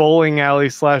a bowling alley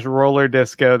 / roller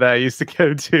disco that I used to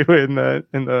go to in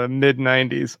the mid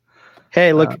 90s.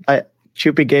 Hey, look,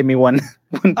 Choopy gave me one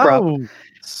prop. Oh,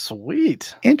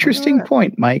 sweet. Interesting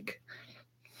point, Mike.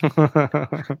 What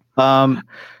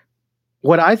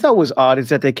I thought was odd is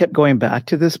that they kept going back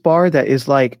to this bar that is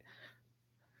like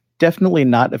definitely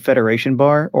not a Federation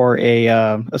bar or a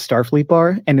Starfleet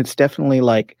bar, and it's definitely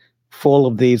like full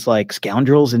of these like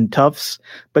scoundrels and toughs,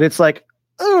 but it's like,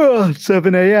 oh,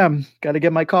 7 a.m. Got to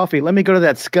get my coffee. Let me go to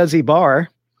that scuzzy bar.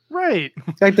 Right.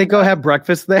 It's like they go have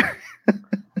breakfast there.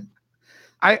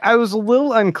 I was a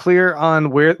little unclear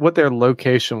on what their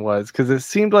location was, because it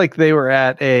seemed like they were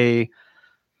at a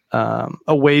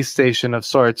way station of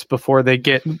sorts before they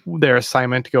get their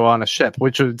assignment to go on a ship,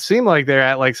 which would seem like they're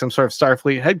at like some sort of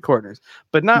Starfleet headquarters,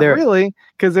 but not really,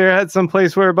 because they're at some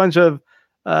place where a bunch of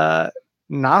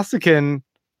Nausicaan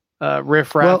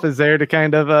riffraff is there to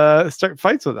kind of start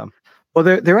fights with them. Well,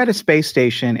 they're at a space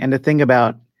station, and the thing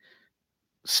about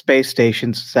space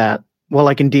stations is that, well,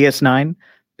 like in DS9,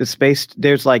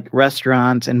 there's like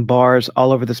restaurants and bars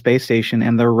all over the space station,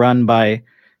 and they're run by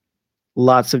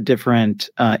lots of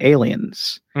different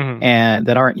aliens and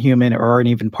that aren't human or aren't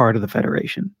even part of the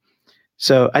Federation.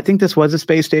 So I think this was a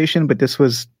space station, but this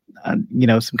was,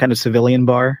 some kind of civilian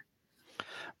bar.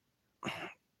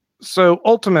 So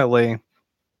ultimately,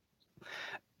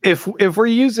 if we're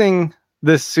using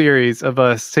this series of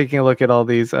us taking a look at all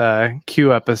these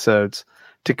Q episodes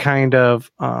to kind of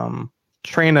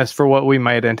train us for what we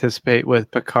might anticipate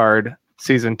with Picard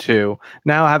season 2,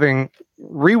 now having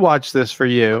rewatched this for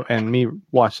you and me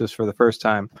watch this for the first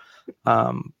time,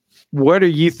 what are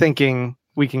you thinking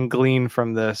we can glean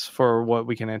from this for what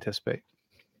we can anticipate?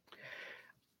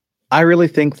 I really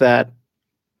think that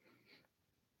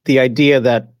the idea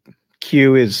that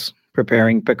Q is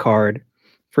preparing Picard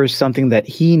for something that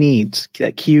he needs,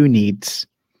 that Q needs,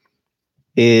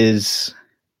 is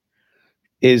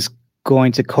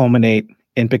going to culminate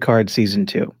in Picard season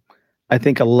 2. I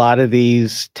think a lot of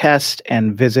these tests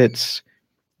and visits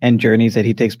and journeys that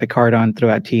he takes Picard on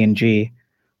throughout TNG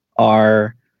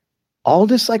are all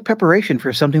just like preparation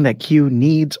for something that Q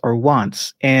needs or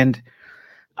wants. And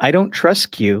I don't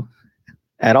trust Q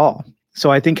at all.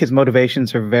 So I think his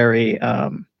motivations are very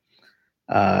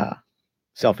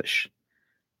selfish.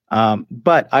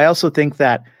 But I also think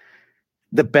that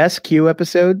the best Q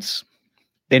episodes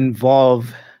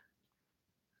involve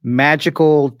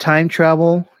magical time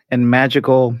travel and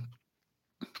magical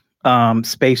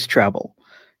space travel.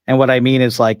 And what I mean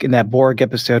is, like in that Borg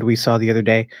episode we saw the other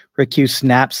day, where Q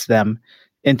snaps them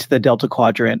into the Delta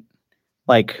Quadrant,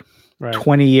 like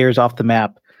 20 years off the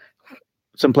map,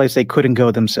 someplace they couldn't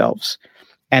go themselves.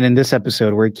 And in this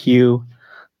episode where Q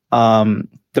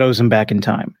throws them back in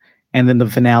time. And then the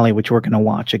finale, which we're going to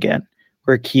watch again,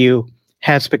 where Q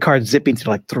has Picard zipping to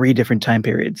like 3 different time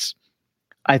periods.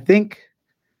 I think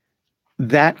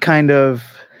that kind of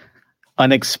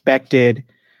unexpected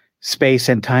space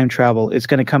and time travel is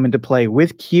going to come into play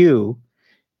with Q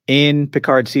in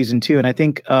Picard season 2. And I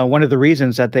think one of the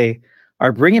reasons that they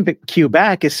are bringing Q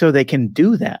back is so they can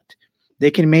do that. They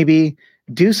can maybe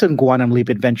do some quantum leap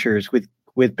adventures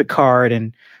with Picard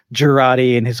and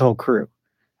Jurati and his whole crew.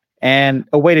 And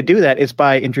a way to do that is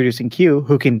by introducing Q,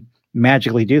 who can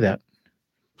magically do that.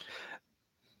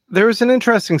 There was an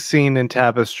interesting scene in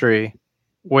Tapestry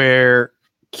where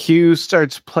Q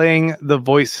starts playing the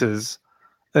voices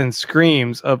and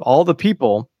screams of all the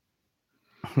people.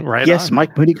 Right. Yes, on.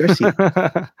 Mike Moody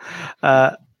Garcia.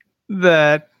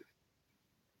 That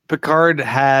Picard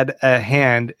had a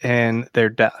hand in their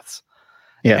deaths.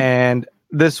 Yeah. And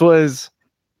this was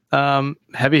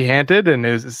heavy-handed, and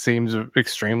it seems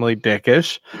extremely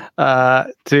dickish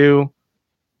to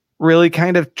really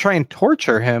kind of try and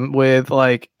torture him with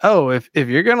like, oh, if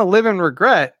you're going to live in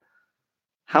regret,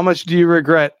 how much do you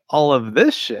regret all of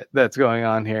this shit that's going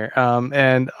on here?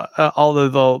 And all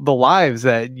of the lives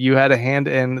that you had a hand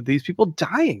in these people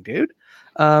dying, dude.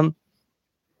 And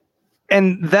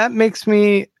that makes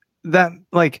me that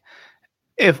like,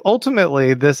 if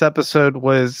ultimately this episode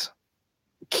was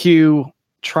Q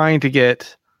trying to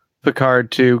get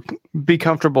Picard to be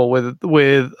comfortable with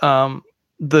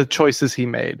the choices he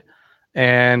made,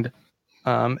 and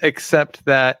accept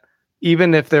that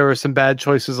even if there were some bad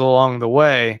choices along the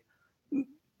way,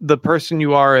 the person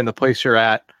you are and the place you're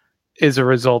at is a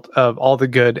result of all the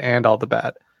good and all the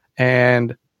bad.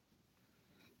 And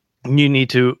you need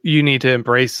to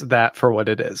embrace that for what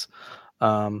it is.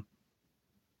 That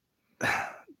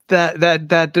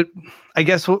I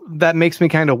guess that makes me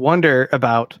kind of wonder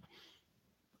about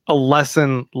a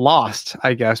lesson lost,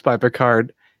 I guess, by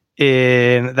Picard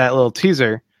in that little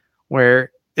teaser,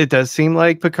 where it does seem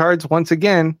like Picard's once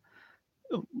again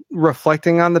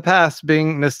reflecting on the past,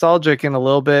 being nostalgic and a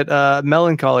little bit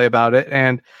melancholy about it.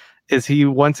 And is he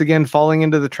once again falling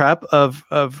into the trap of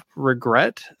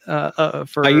regret? Are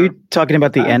you talking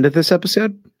about the end of this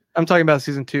episode? I'm talking about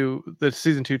season 2, the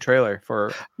season 2 trailer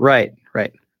for. Right.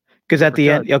 Because at the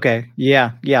end, okay.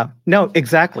 Yeah. No,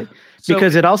 exactly. So,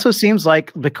 because it also seems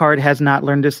like Picard has not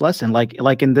learned this lesson.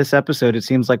 Like in this episode, it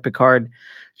seems like Picard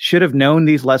should have known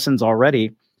these lessons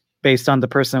already based on the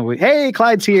person. Hey,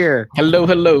 Clyde's here.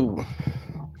 Hello.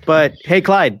 But hey,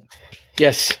 Clyde.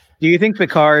 Yes. Do you think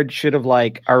Picard should have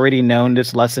like already known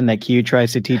this lesson that Q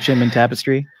tries to teach him in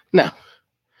Tapestry? No.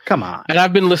 Come on. And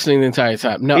I've been listening the entire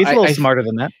time. No, he's a little smarter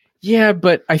than that. Yeah,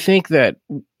 but I think that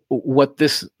what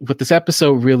this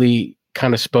episode really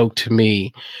kind of spoke to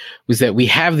me was that we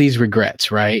have these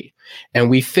regrets, right? And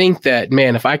we think that,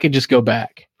 man, if I could just go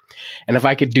back and if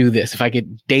I could do this, if I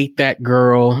could date that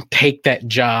girl, take that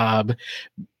job,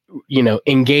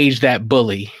 engage that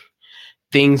bully,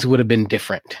 things would have been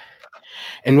different.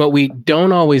 And what we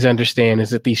don't always understand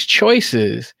is that these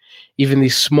choices, even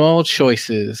these small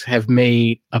choices, have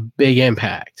made a big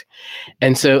impact.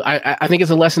 And so I think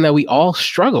it's a lesson that we all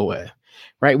struggle with,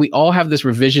 right? We all have this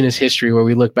revisionist history where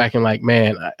we look back and like,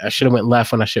 man, I should have went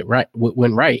left when I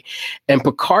went right. And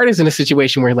Picard is in a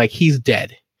situation where like he's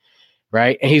dead,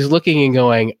 right? And he's looking and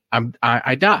going,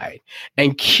 I died.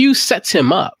 And Q sets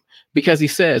him up because he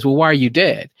says, well, why are you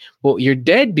dead? Well, you're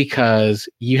dead because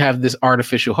you have this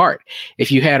artificial heart.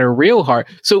 If you had a real heart.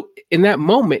 So in that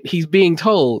moment, he's being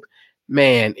told,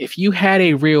 man, if you had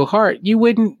a real heart, you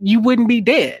wouldn't be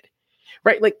dead,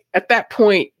 right? Like at that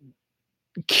point,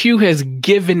 Q has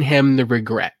given him the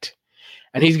regret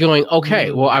and he's going,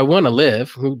 okay, well, I want to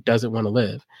live. Who doesn't want to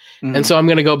live? Mm-hmm. And so I'm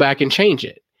going to go back and change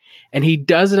it. And he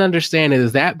doesn't understand it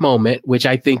as that moment, which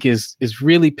I think is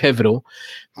really pivotal,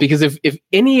 because if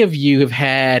any of you have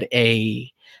had I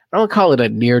don't call it a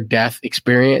near-death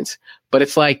experience, but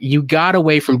it's like you got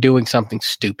away from doing something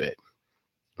stupid,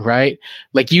 right?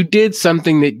 Like you did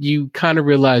something that you kind of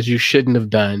realized you shouldn't have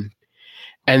done.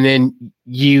 And then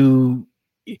you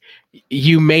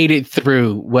made it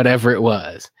through whatever it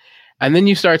was. And then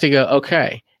you start to go,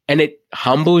 okay. And it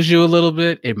humbles you a little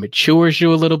bit. It matures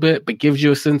you a little bit, but gives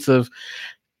you a sense of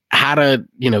how to,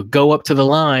 go up to the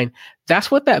line.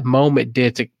 That's what that moment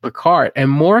did to Picard. And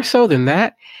more so than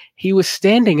that, he was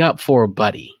standing up for a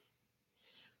buddy,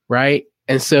 right?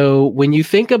 And so when you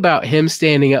think about him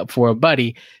standing up for a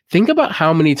buddy, think about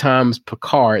how many times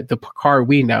Picard, the Picard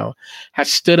we know,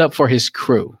 has stood up for his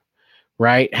crew,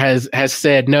 right? Has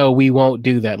said, no, we won't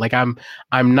do that. Like I'm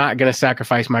not going to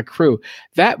sacrifice my crew.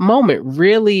 That moment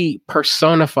really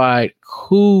personified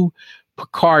who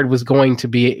Picard was going to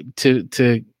be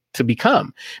to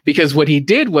become, because what he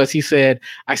did was he said,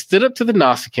 I stood up to the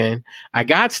Nausicaan, I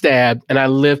got stabbed, and I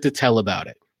lived to tell about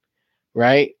it.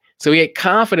 Right. So he had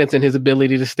confidence in his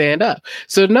ability to stand up.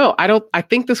 So no, I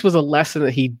think this was a lesson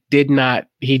that he did not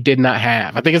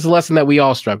have. I think it's a lesson that we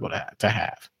all struggle to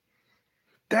have.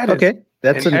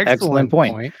 That's an excellent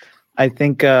point. I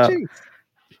think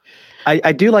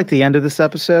I do like the end of this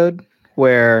episode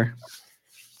where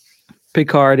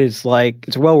Picard is like,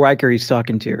 it's Will Riker he's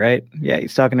talking to, right? Yeah,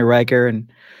 he's talking to Riker, and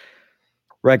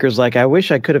Riker's like, I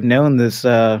wish I could have known this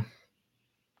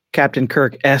Captain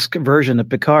Kirk-esque version of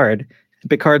Picard. And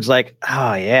Picard's like,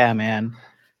 oh yeah, man,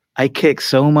 I kick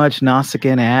so much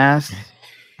Nausicaan ass.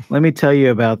 Let me tell you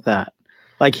about that.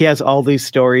 Like he has all these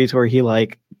stories where he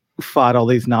like fought all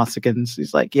these Nausicaans.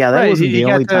 He's like, yeah, that wasn't the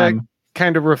only time.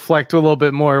 Kind of reflect a little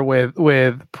bit more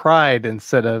with pride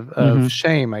instead of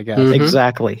shame, I guess. Mm-hmm.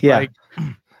 Exactly. Yeah. Like,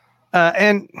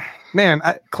 and man,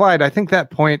 Clyde, I think that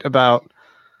point about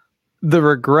the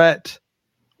regret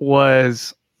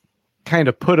was kind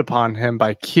of put upon him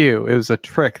by Q. It was a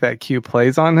trick that Q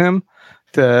plays on him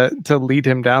to lead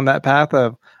him down that path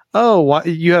of, oh,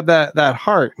 you have that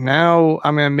heart. Now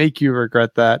I'm going to make you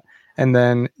regret that, and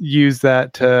then use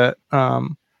that to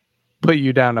put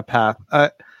you down a path.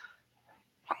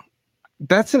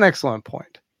 That's an excellent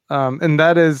point. And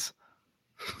that is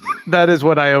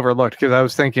what I overlooked, because I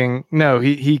was thinking, no,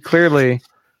 he clearly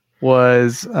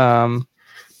was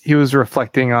he was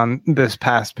reflecting on this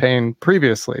past pain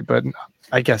previously, but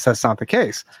I guess that's not the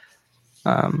case.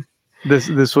 This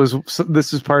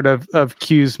is part of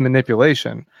Q's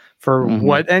manipulation for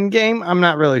what end game? I'm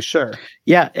not really sure.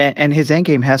 Yeah, and his end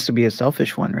game has to be a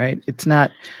selfish one, right? It's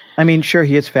not. I mean, sure,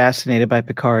 he is fascinated by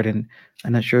Picard, and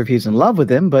I'm not sure if he's in love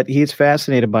with him, but he's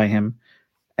fascinated by him,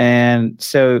 and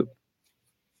so.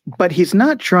 But he's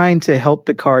not trying to help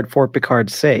Picard for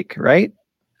Picard's sake, right?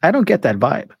 I don't get that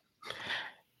vibe.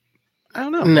 I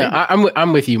don't know. No,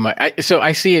 I'm with you, Mike. So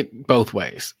I see it both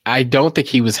ways. I don't think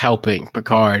he was helping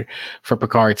Picard for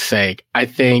Picard's sake. I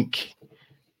think,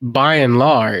 by and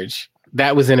large,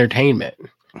 that was entertainment,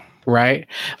 right?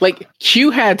 Like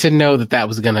Q had to know that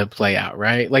was going to play out,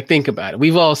 right? Like think about it.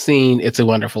 We've all seen It's a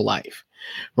Wonderful Life,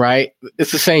 right?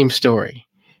 It's the same story,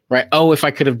 right? Oh, if I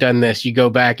could have done this, you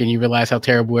go back and you realize how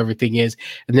terrible everything is.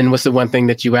 And then what's the one thing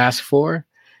that you ask for?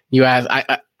 You ask,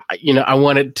 I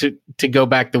wanted to go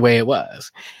back the way it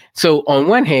was. So on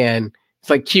one hand, it's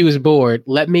like Q is bored.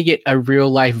 Let me get a real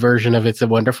life version of It's a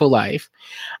Wonderful Life.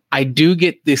 I do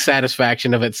get the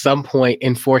satisfaction of at some point,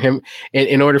 and for him,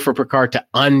 in order for Picard to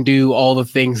undo all the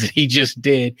things that he just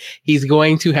did, he's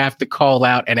going to have to call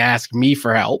out and ask me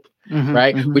for help,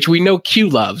 right? Mm-hmm. Which we know Q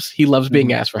loves. He loves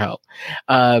being asked for help.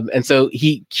 And so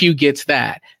Q gets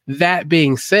that. That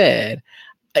being said,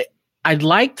 I'd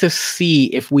like to see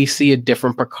if we see a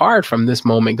different Picard from this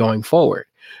moment going forward,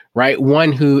 right?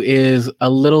 One who is a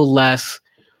little less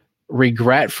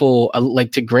regretful,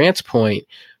 like to Grant's point,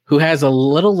 who has a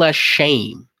little less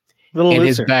shame in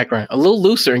his background, a little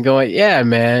looser and going, yeah,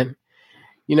 man,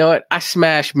 you know what? I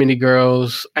smashed many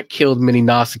girls. I killed many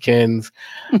Nausicaans.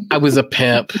 I was a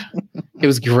pimp. It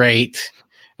was great.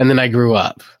 And then I grew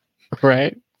up,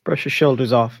 right? Brush your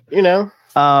shoulders off. You know?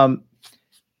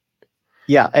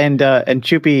 Yeah, and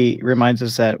Chupi reminds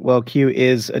us that, well, Q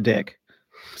is a dick.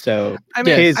 So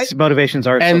his motivations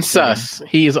are... And sus.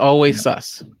 He is always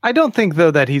sus. I don't think,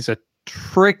 though, that he's a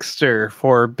trickster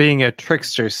for being a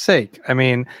trickster's sake. I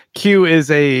mean, Q is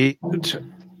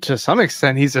to some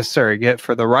extent, he's a surrogate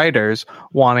for the writers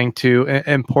wanting to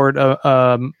impart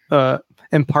a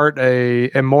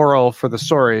moral for the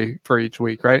story for each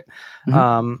week, right?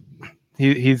 Mm-hmm.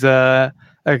 He's a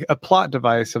plot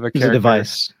device of a character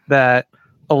that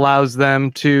allows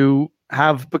them to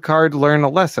have Picard learn a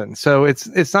lesson. So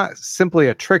it's not simply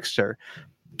a trickster.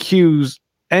 Q's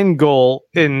end goal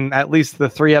in at least the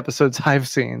 3 episodes I've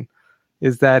seen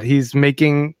is that he's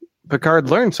making Picard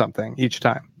learn something each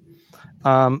time.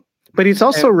 But he's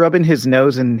also rubbing his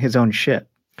nose in his own shit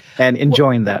and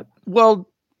enjoying that. Well,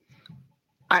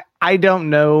 I don't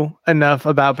know enough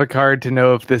about Picard to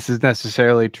know if this is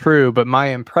necessarily true, but my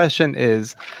impression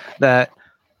is that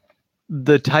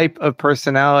the type of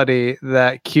personality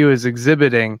that Q is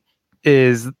exhibiting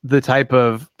is the type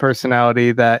of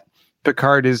personality that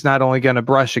Picard is not only going to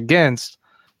brush against,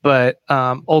 but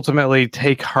ultimately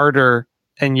take harder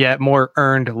and yet more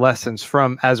earned lessons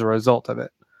from as a result of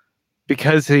it.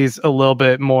 Because he's a little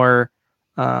bit more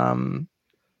rude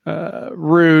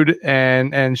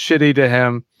and shitty to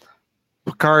him,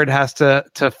 Picard has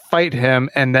to fight him,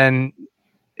 and then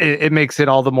it makes it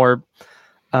all the more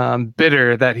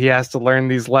bitter that he has to learn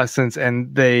these lessons,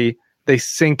 and they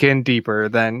sink in deeper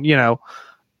than,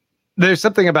 there's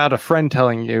something about a friend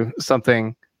telling you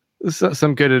something,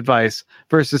 some good advice,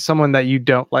 versus someone that you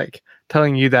don't like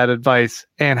telling you that advice,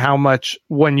 and how much,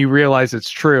 when you realize it's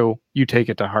true, you take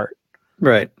it to heart.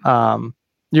 Right.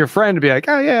 Your friend would be like,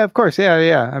 oh yeah, of course.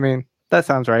 Yeah. I mean, that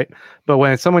sounds right. But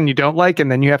when it's someone you don't like,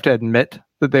 and then you have to admit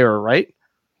that they were right,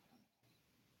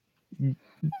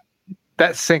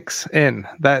 that sinks in.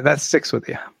 That sticks with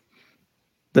you.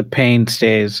 The pain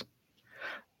stays.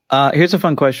 Here's a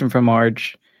fun question from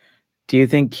Marge. Do you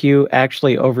think Q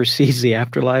actually oversees the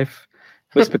afterlife?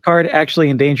 Was Picard actually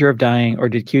in danger of dying, or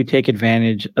did Q take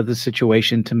advantage of the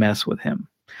situation to mess with him?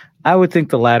 I would think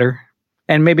the latter.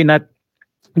 And maybe not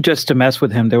just to mess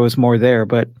with him. There was more there,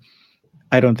 but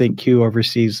I don't think Q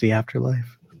oversees the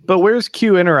afterlife. But where's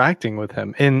Q interacting with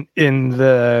him? In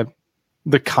the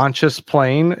conscious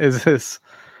plane? Is this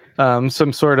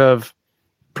some sort of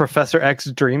Professor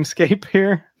X dreamscape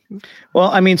here?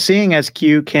 Well, I mean, seeing as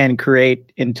Q can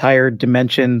create entire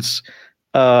dimensions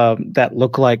that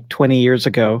look like 20 years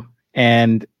ago,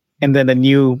 and then a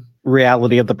new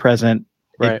reality of the present,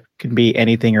 right? It can be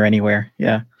anything or anywhere.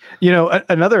 Yeah.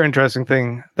 Another interesting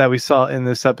thing that we saw in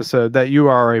this episode that you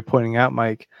are already pointing out,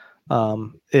 Mike,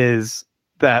 is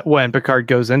that when Picard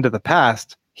goes into the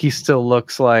past, he still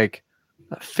looks like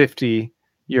a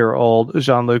 50-year-old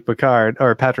Jean-Luc Picard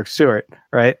or Patrick Stewart,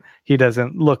 right? He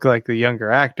doesn't look like the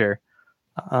younger actor.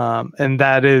 And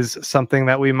that is something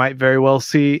that we might very well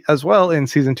see as well in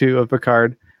season 2 of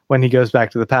Picard. When he goes back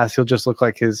to the past, he'll just look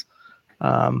like his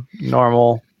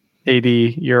normal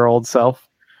 80-year-old self,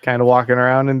 kind of walking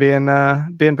around and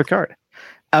being Picard.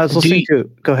 I was listening to...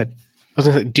 Go ahead. I was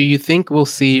gonna say, do you think we'll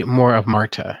see more of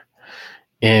Marta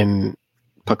in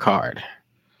Picard?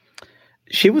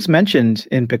 She was mentioned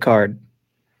in Picard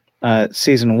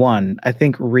season 1. I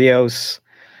think Rios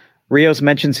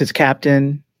mentions his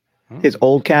captain, his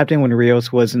old captain, when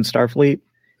Rios was in Starfleet.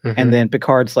 Mm-hmm. And then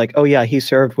Picard's like, oh yeah, he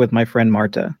served with my friend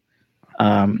Marta,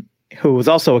 who was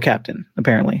also a captain,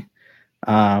 apparently.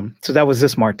 So that was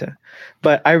this Marta.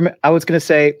 But I was going to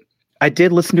say, I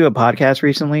did listen to a podcast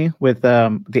recently with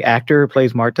the actor who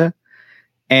plays Marta.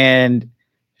 And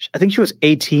I think she was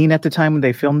 18 at the time when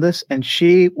they filmed this. And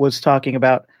she was talking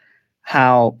about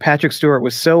how Patrick Stewart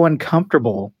was so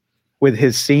uncomfortable with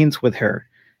his scenes with her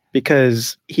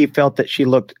because he felt that she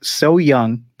looked so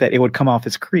young that it would come off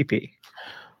as creepy.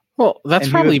 Well, that's And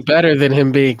he probably was- better than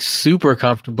him being super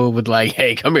comfortable with like,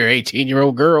 hey, come here,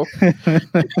 18-year-old girl.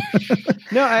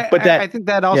 No, But I think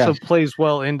that also plays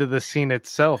well into the scene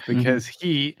itself because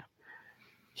he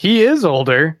is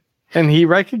older and he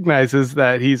recognizes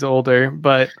that he's older,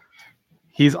 but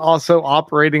he's also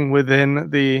operating within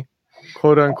the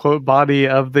quote unquote body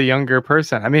of the younger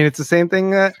person. I mean, it's the same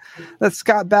thing that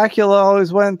Scott Bakula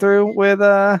always went through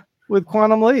with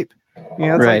Quantum Leap. You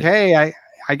know, it's Right. like, hey,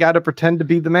 I got to pretend to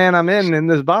be the man I'm in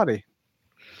this body.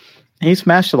 He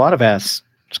smashed a lot of ass,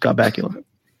 Scott Bakula,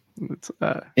 It's,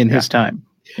 in his time.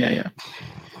 Yeah.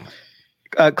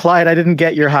 Clyde, I didn't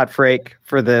get your hot freak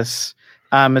for this.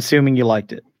 I'm assuming you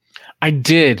liked it. I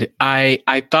did.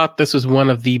 I thought this was one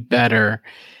of the better,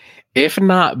 if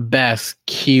not best,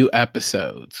 Q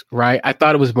episodes, right? I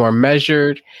thought it was more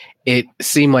measured. It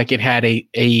seemed like it had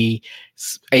a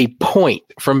point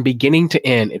from beginning to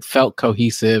end. It felt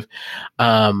cohesive.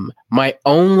 My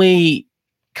only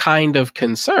kind of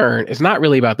concern is not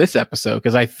really about this episode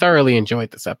because I thoroughly enjoyed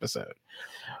this episode.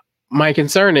 My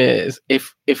concern is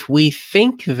if we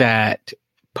think that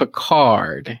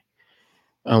Picard,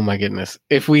 oh my goodness,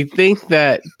 if we think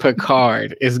that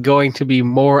Picard is going to be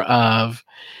more of,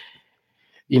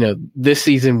 you know, this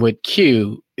season with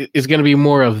Q is going to be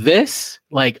more of this,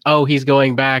 like, oh, he's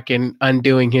going back and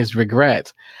undoing his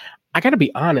regrets. I got to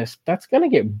be honest, that's going to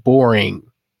get boring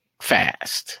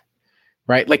fast,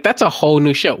 right? Like, that's a whole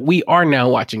new show. We are now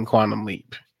watching Quantum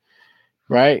Leap,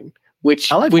 right?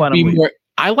 Which I like would Quantum be Leap. more.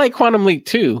 I like Quantum Leap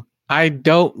too. I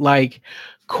don't like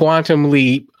Quantum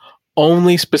Leap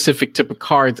only specific to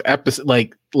Picard's episode,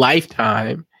 like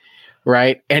lifetime,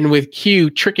 right? And with Q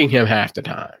tricking him half the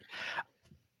time.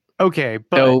 okay,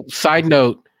 but So, side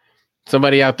note,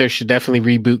 somebody out there should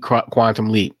definitely reboot Quantum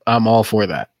Leap. I'm all for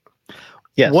that.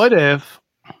 Yes.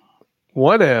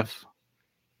 what if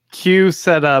Q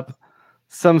set up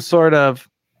some sort of,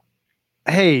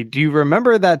 hey, do you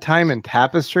remember that time in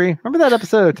Tapestry? Remember that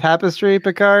episode of Tapestry,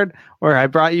 Picard, where I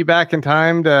brought you back in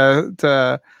time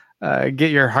to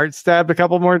get your heart stabbed a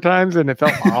couple more times and it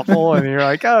felt awful and you're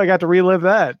like, oh, I got to relive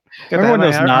that. Got to Remember when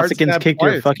have those my heart Nazicans stabbed kicked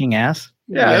your twice. fucking ass?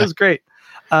 Yeah, it was great.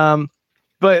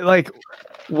 But like,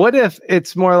 what if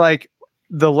it's more like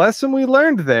the lesson we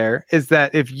learned there is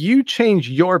that if you change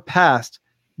your past,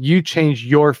 you change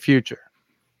your future.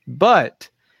 But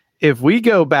if we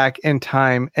go back in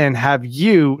time and have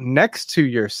you next to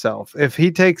yourself, if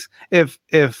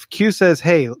Q says,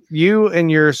 hey, you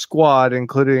and your squad,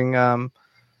 including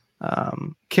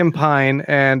Kim Pine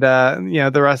and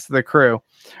the rest of the crew,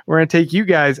 we're going to take you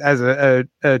guys as a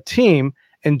team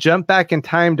and jump back in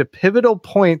time to pivotal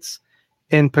points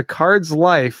in Picard's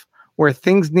life where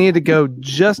things need to go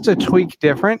just a tweak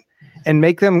different and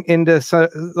make them into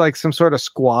some sort of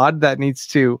squad that needs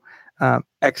to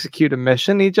execute a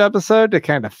mission each episode to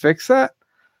kind of fix that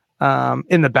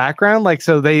in the background. Like,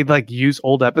 so they like use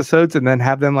old episodes and then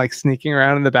have them like sneaking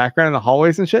around in the background in the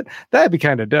hallways and shit. That'd be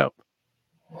kind of dope.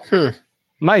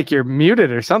 Mike, you're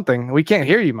muted or something. We can't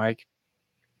hear you, Mike.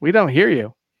 We don't hear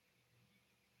you.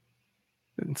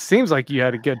 It seems like you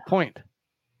had a good point.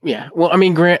 Yeah. Well, I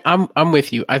mean, Grant, I'm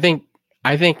with you. I think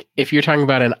if you're talking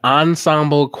about an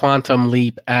ensemble Quantum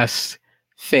Leap-esque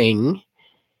thing,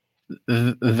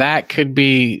 that could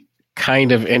be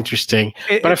kind of interesting.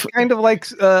 It's kind of like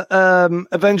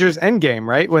Avengers Endgame,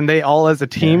 right? When they all as a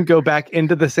team go back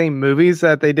into the same movies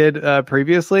that they did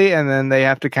previously, and then they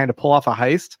have to kind of pull off a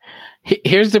heist.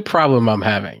 Here's the problem I'm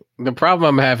having. The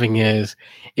problem I'm having is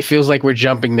it feels like we're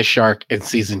jumping the shark in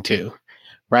season 2,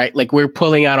 right? Like we're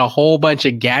pulling out a whole bunch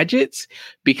of gadgets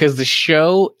because the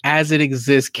show as it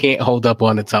exists can't hold up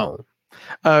on its own.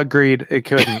 Agreed. It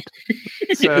couldn't.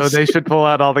 So Yes. they should pull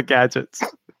out all the gadgets.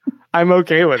 I'm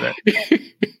okay with it.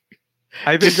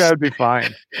 I think that would be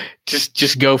fine.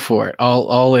 Just go for it.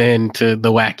 All into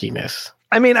the wackiness.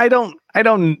 I mean, I don't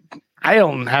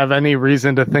have any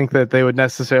reason to think that they would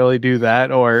necessarily do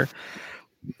that, or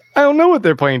I don't know what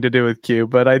they're planning to do with Q,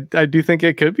 but I do think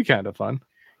it could be kind of fun.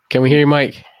 Can we hear you,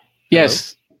 Mike?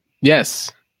 Yes.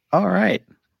 Yes. All right.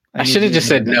 I should have just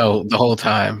said no the whole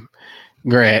time.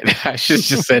 Grant, I should have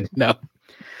just said no.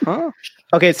 Huh?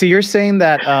 Okay, so you're saying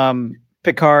that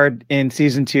Picard in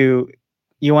season 2,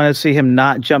 you want to see him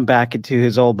not jump back into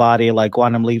his old body like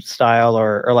Quantum Leap style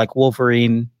or like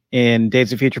Wolverine in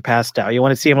Days of Future Past style. You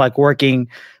want to see him like working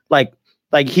like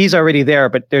he's already there,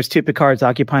 but there's 2 Picards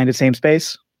occupying the same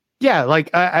space. Yeah, like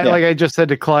I just said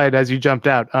to Clyde as you jumped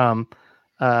out.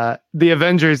 The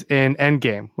Avengers in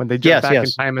Endgame when they jump back in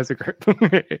time as a group.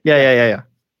 Yeah.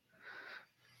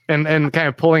 and kind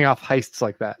of pulling off heists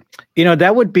like that.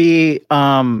 That would be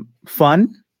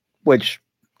fun, which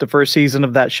the first season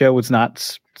of that show was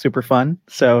not super fun.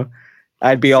 So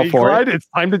I'd be all for Clyde, it. it's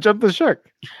time to jump the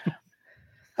shark.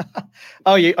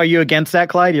 Oh, are you against that,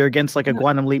 Clyde? You're against like a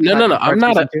Quantum Leap? No. Picard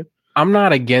season 2? I'm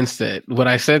not against it. What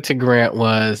I said to Grant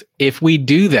was, if we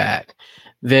do that,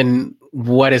 then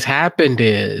what has happened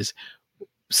is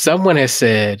someone has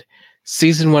said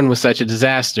season 1 was such a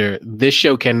disaster. This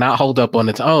show cannot hold up on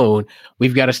its own.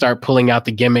 We've got to start pulling out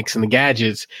the gimmicks and the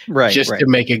gadgets to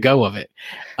make a go of it.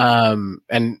 And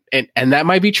that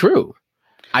might be true.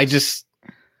 There's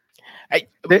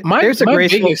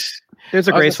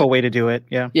a graceful way to do it.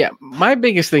 Yeah. Yeah. My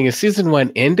biggest thing is season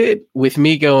 1 ended with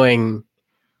me going,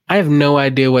 I have no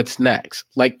idea what's next.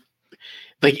 Like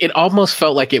it almost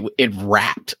felt like it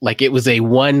wrapped, like it was a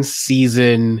 1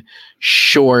 season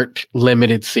short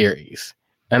limited series.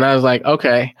 And I was like,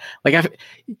 okay, like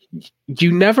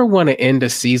you never want to end a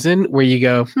season where you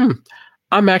go,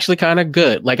 I'm actually kind of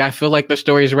good. Like, I feel like the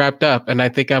story's wrapped up and I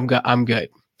think I'm good.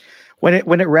 When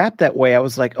it wrapped that way, I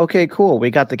was like, okay, cool.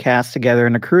 We got the cast together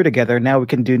and the crew together. Now we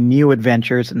can do new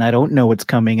adventures and I don't know what's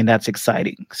coming, and that's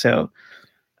exciting. So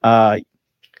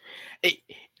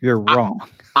you're wrong.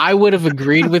 I would have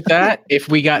agreed with that if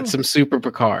we got some Super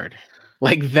Picard.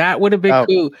 Like, that would have been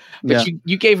cool. But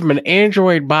you gave him an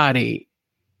android body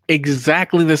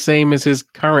exactly the same as his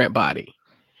current body.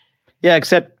 Yeah,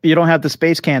 except you don't have the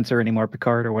space cancer anymore,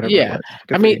 Picard, or whatever. Yeah.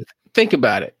 I mean, think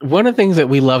about it. One of the things that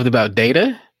we loved about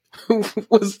Data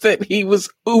was that he was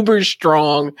uber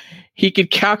strong. He could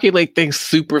calculate things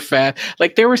super fast.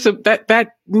 Like, there were some that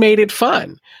made it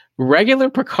fun. Regular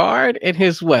Picard in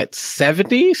his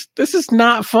 70s? This is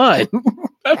not fun.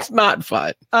 That's not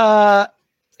fun.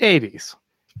 80s.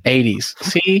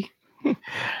 See?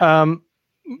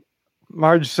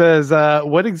 Marge says,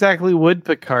 what exactly would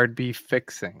Picard be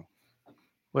fixing?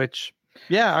 Which,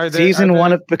 season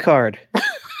 1 of Picard.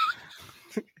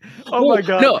 Oh my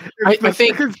god. No, I think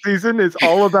second season is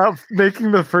all about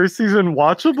making the first season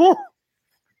watchable.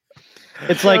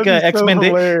 It's like X-Men.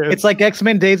 It's like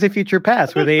X-Men: Days of Future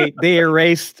Past, where they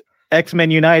erased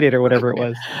X-Men United or whatever it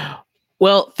was.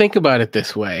 Well, think about it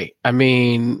this way. I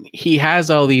mean, he has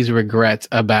all these regrets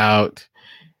about,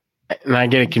 and I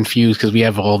get it confused because we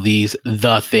have all these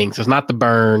the things. It's not the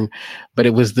burn, but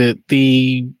it was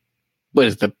the what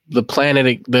is the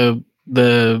planet the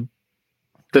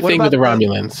thing with the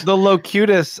Romulans, the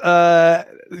Locutus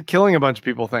killing a bunch of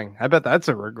people thing. I bet that's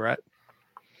a regret.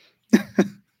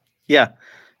 Yeah,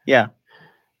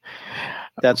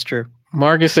 that's true.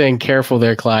 Mark is saying, "Careful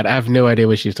there, Clyde." I have no idea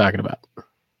what she's talking about.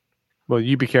 Well,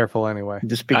 you be careful anyway.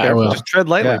 Just be careful. Just tread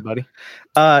lightly, buddy.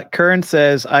 Kern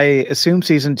says, I assume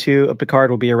season 2 of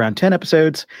Picard will be around 10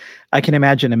 episodes. I can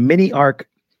imagine a mini arc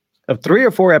of 3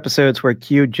 or 4 episodes where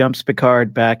Q jumps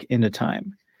Picard back into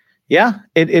time. Yeah,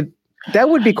 that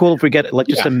would be cool if we get like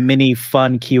just a mini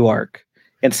fun Q arc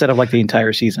instead of like the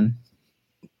entire season.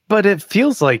 But it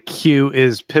feels like Q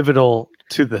is pivotal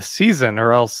to the season,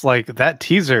 or else like that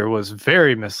teaser was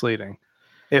very misleading.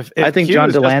 If I think Q John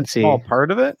is just Delancey, a small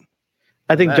part of it.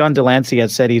 I think John Delancey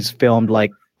has said he's filmed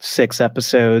like 6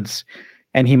 episodes,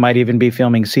 and he might even be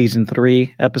filming season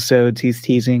 3 episodes. He's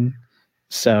teasing.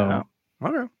 So,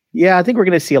 okay. Yeah, I think we're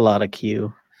going to see a lot of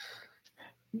Q.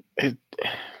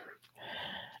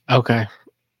 Okay.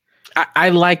 I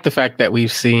like the fact that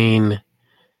we've seen.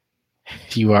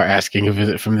 You are asking a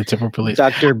visit from the temporal police.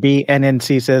 Dr.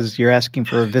 BNNC says you're asking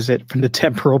for a visit from the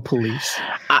temporal police.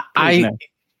 I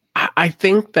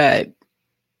think that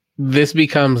this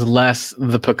becomes less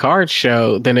the Picard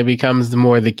show than it becomes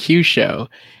more the Q show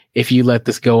if you let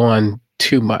this go on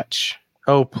too much.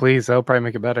 Oh, please. That'll probably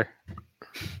make it better.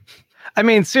 I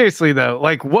mean, seriously, though,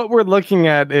 like what we're looking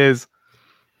at is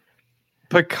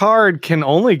Picard can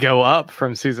only go up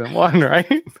from season 1,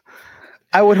 right?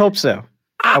 I would hope so.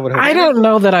 I don't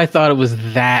know that I thought it was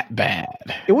that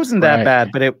bad. It wasn't that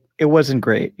bad, but it wasn't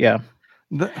great. Yeah.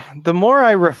 The more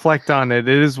I reflect on it,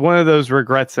 it is one of those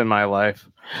regrets in my life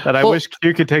that I wish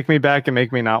Q could take me back and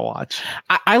make me not watch.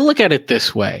 I look at it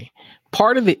this way.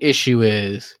 Part of the issue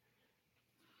is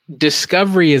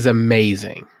Discovery is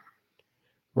amazing,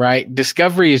 right?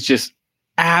 Discovery is just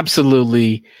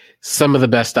absolutely some of the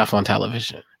best stuff on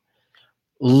television.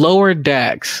 Lower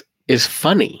Decks is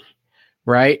funny,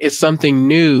 right? It's something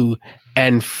new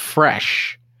and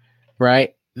fresh,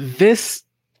 right? This,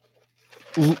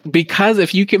 because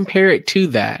if you compare it to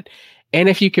that, and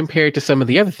if you compare it to some of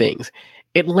the other things,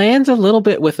 it lands a little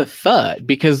bit with a thud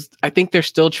because I think they're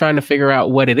still trying to figure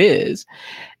out what it is.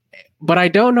 But I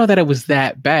don't know that it was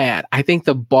that bad. I think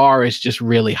the bar is just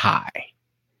really high.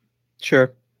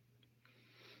 Sure.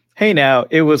 Hey now,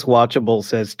 it was watchable,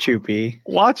 says Choopy.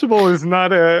 Watchable is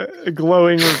not a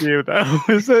glowing review, though,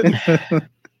 is it?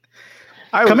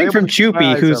 Coming from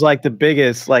Choopy, who's like the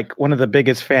biggest, like one of the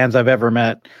biggest fans I've ever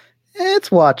met, it's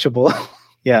watchable.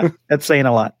 Yeah, that's saying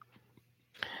a lot.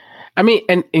 I mean,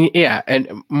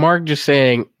 and Mark just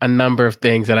saying a number of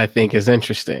things that I think is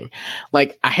interesting.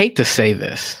 Like, I hate to say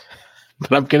this,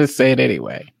 but I'm going to say it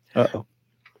anyway. Uh-oh.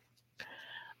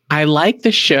 I like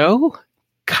the show,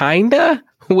 kinda,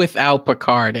 without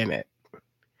Picard in it.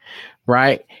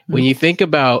 Right? When you think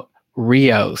about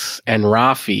Rios and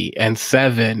Rafi and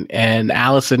Seven and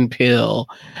Allison Pill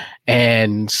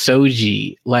and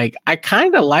Soji, like, I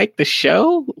kind of like the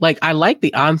show. Like, I like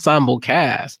the ensemble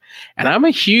cast, and I'm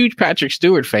a huge Patrick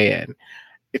Stewart fan.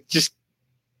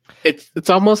 It's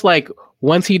almost like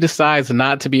once he decides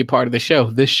not to be a part of the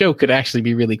show, this show could actually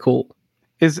be really cool.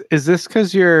 Is this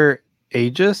because you're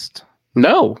ageist?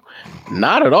 No,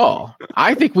 not at all.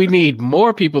 I think we need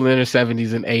more people in their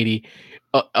 70s and 80s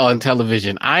on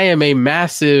television. I am a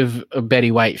massive Betty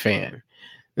White fan.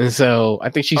 And so I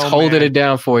think she's holding it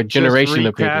down for a generation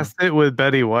of people. Recast it with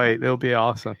Betty White. It'll be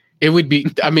awesome. It would be,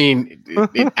 I mean,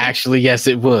 actually, yes,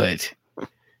 it would.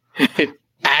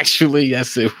 Actually,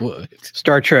 yes, it would.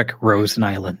 Star Trek Rosen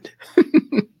Island.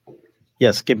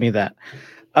 Yes, give me that.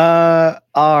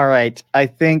 All right. I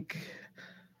think,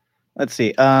 let's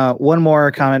see. One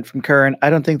more comment from Curran. I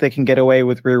don't think they can get away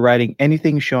with rewriting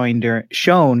anything shown during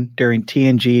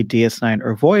TNG, DS9,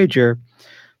 or Voyager,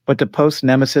 but the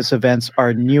post-Nemesis events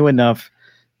are new enough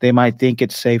they might think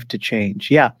it's safe to change.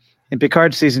 Yeah. In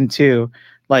Picard Season 2,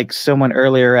 like someone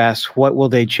earlier asked, what will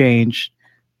they change?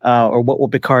 Or what will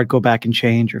Picard go back and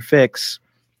change or fix?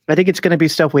 I think it's going to be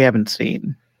stuff we haven't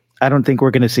seen. I don't think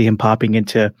we're going to see him popping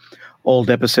into old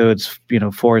episodes,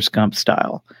 Forrest Gump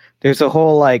style. There's a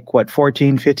whole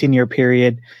 14, 15-year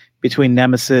period between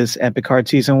Nemesis and Picard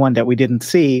Season 1 that we didn't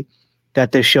see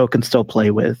that this show can still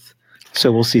play with.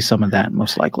 So we'll see some of that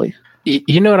most likely.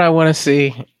 You know what I want to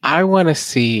see? I want to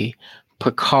see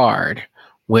Picard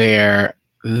where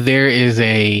there is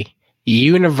a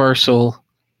universal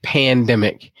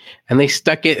pandemic and they're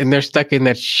stuck in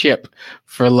that ship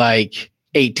for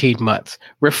 18 months.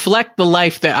 Reflect the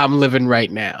life that I'm living right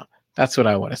now. That's what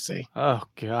I want to see. Oh,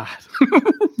 God.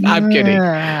 I'm kidding.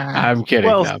 I'm kidding.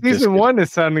 Well, no, season 1 is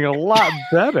sounding a lot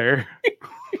better.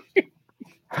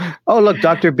 Oh, look,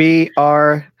 Dr.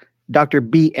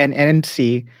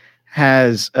 BNNC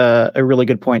has a really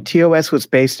good point. TOS was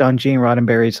based on Gene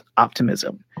Roddenberry's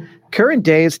optimism. Current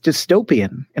day is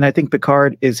dystopian, and I think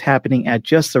Picard is happening at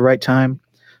just the right time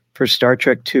for Star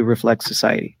Trek to reflect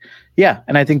society. Yeah,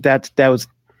 and I think that was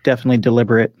definitely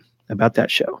deliberate about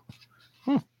that show.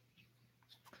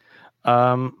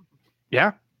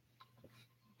 Yeah.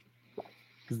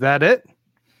 Is that it?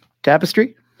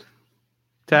 Tapestry?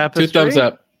 2 thumbs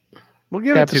up. We'll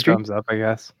give Tapestry. It 2 thumbs up, I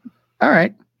guess. All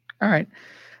right.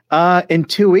 In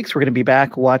 2 weeks, we're going to be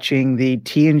back watching the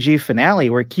TNG finale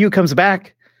where Q comes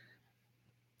back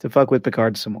to fuck with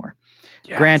Picard some more.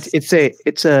 Yes. Grant, it's a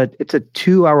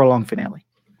 2-hour-long finale.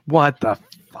 What the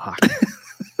fuck?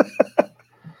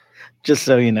 Just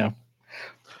so you know.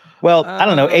 Well, I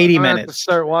don't know, 80 minutes. Have to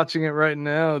start watching it right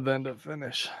now then to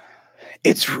finish.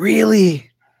 It's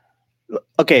really...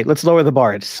 Okay, let's lower the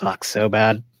bar. It sucks so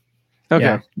bad. Okay.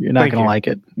 Yeah, you're not going to like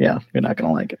it. Yeah, you're not going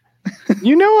to like it.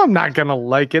 You know I'm not going to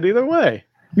like it either way.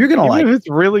 You're going to like it. It's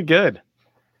really good.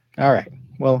 All right.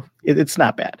 Well, it's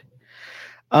not bad.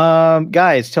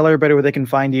 Guys, tell everybody where they can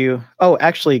find you. Oh,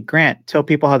 actually, Grant, tell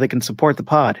people how they can support the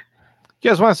pod.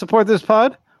 You guys want to support this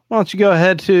pod? Why don't you go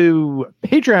ahead to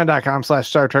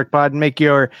patreon.com/Star Trek Pod and make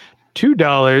your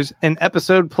 $2 an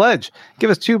episode pledge. Give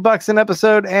us $2 an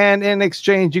episode, and in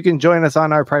exchange, you can join us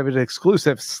on our private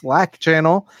exclusive Slack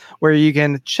channel where you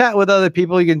can chat with other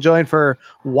people. You can join for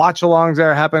watch-alongs that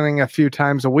are happening a few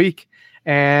times a week,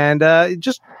 and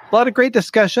just a lot of great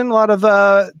discussion, a lot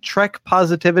of Trek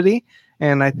positivity.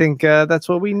 And I think that's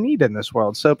what we need in this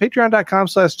world. So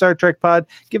patreon.com/Star Trek Pod.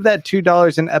 Give that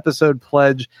 $2 an episode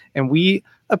pledge, and we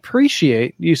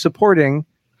appreciate you supporting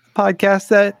podcasts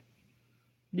that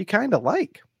you kind of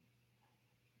like.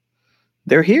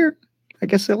 They're here. I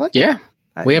guess they like it. Yeah.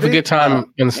 We have a good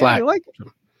time in the Slack. Yeah, like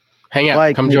hang out.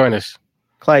 Clyde, come join us.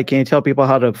 Clyde, can you tell people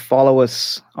how to follow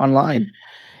us online?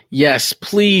 Yes,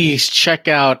 please check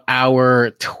out our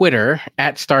Twitter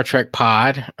at Star Trek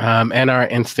Pod and our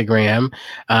Instagram.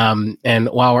 And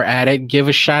while we're at it, give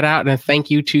a shout out and a thank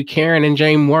you to Karen and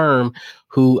Jane Worm,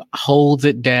 who holds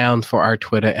it down for our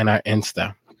Twitter and our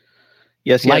Insta.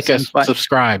 Yes, like us,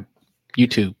 subscribe,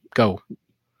 YouTube, go.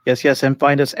 Yes. And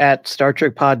find us at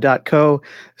StarTrekPod.co.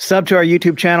 Sub to our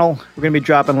YouTube channel. We're going to be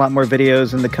dropping a lot more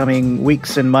videos in the coming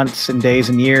weeks and months and days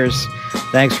and years.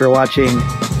 Thanks for watching.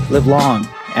 Live long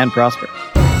and prosper.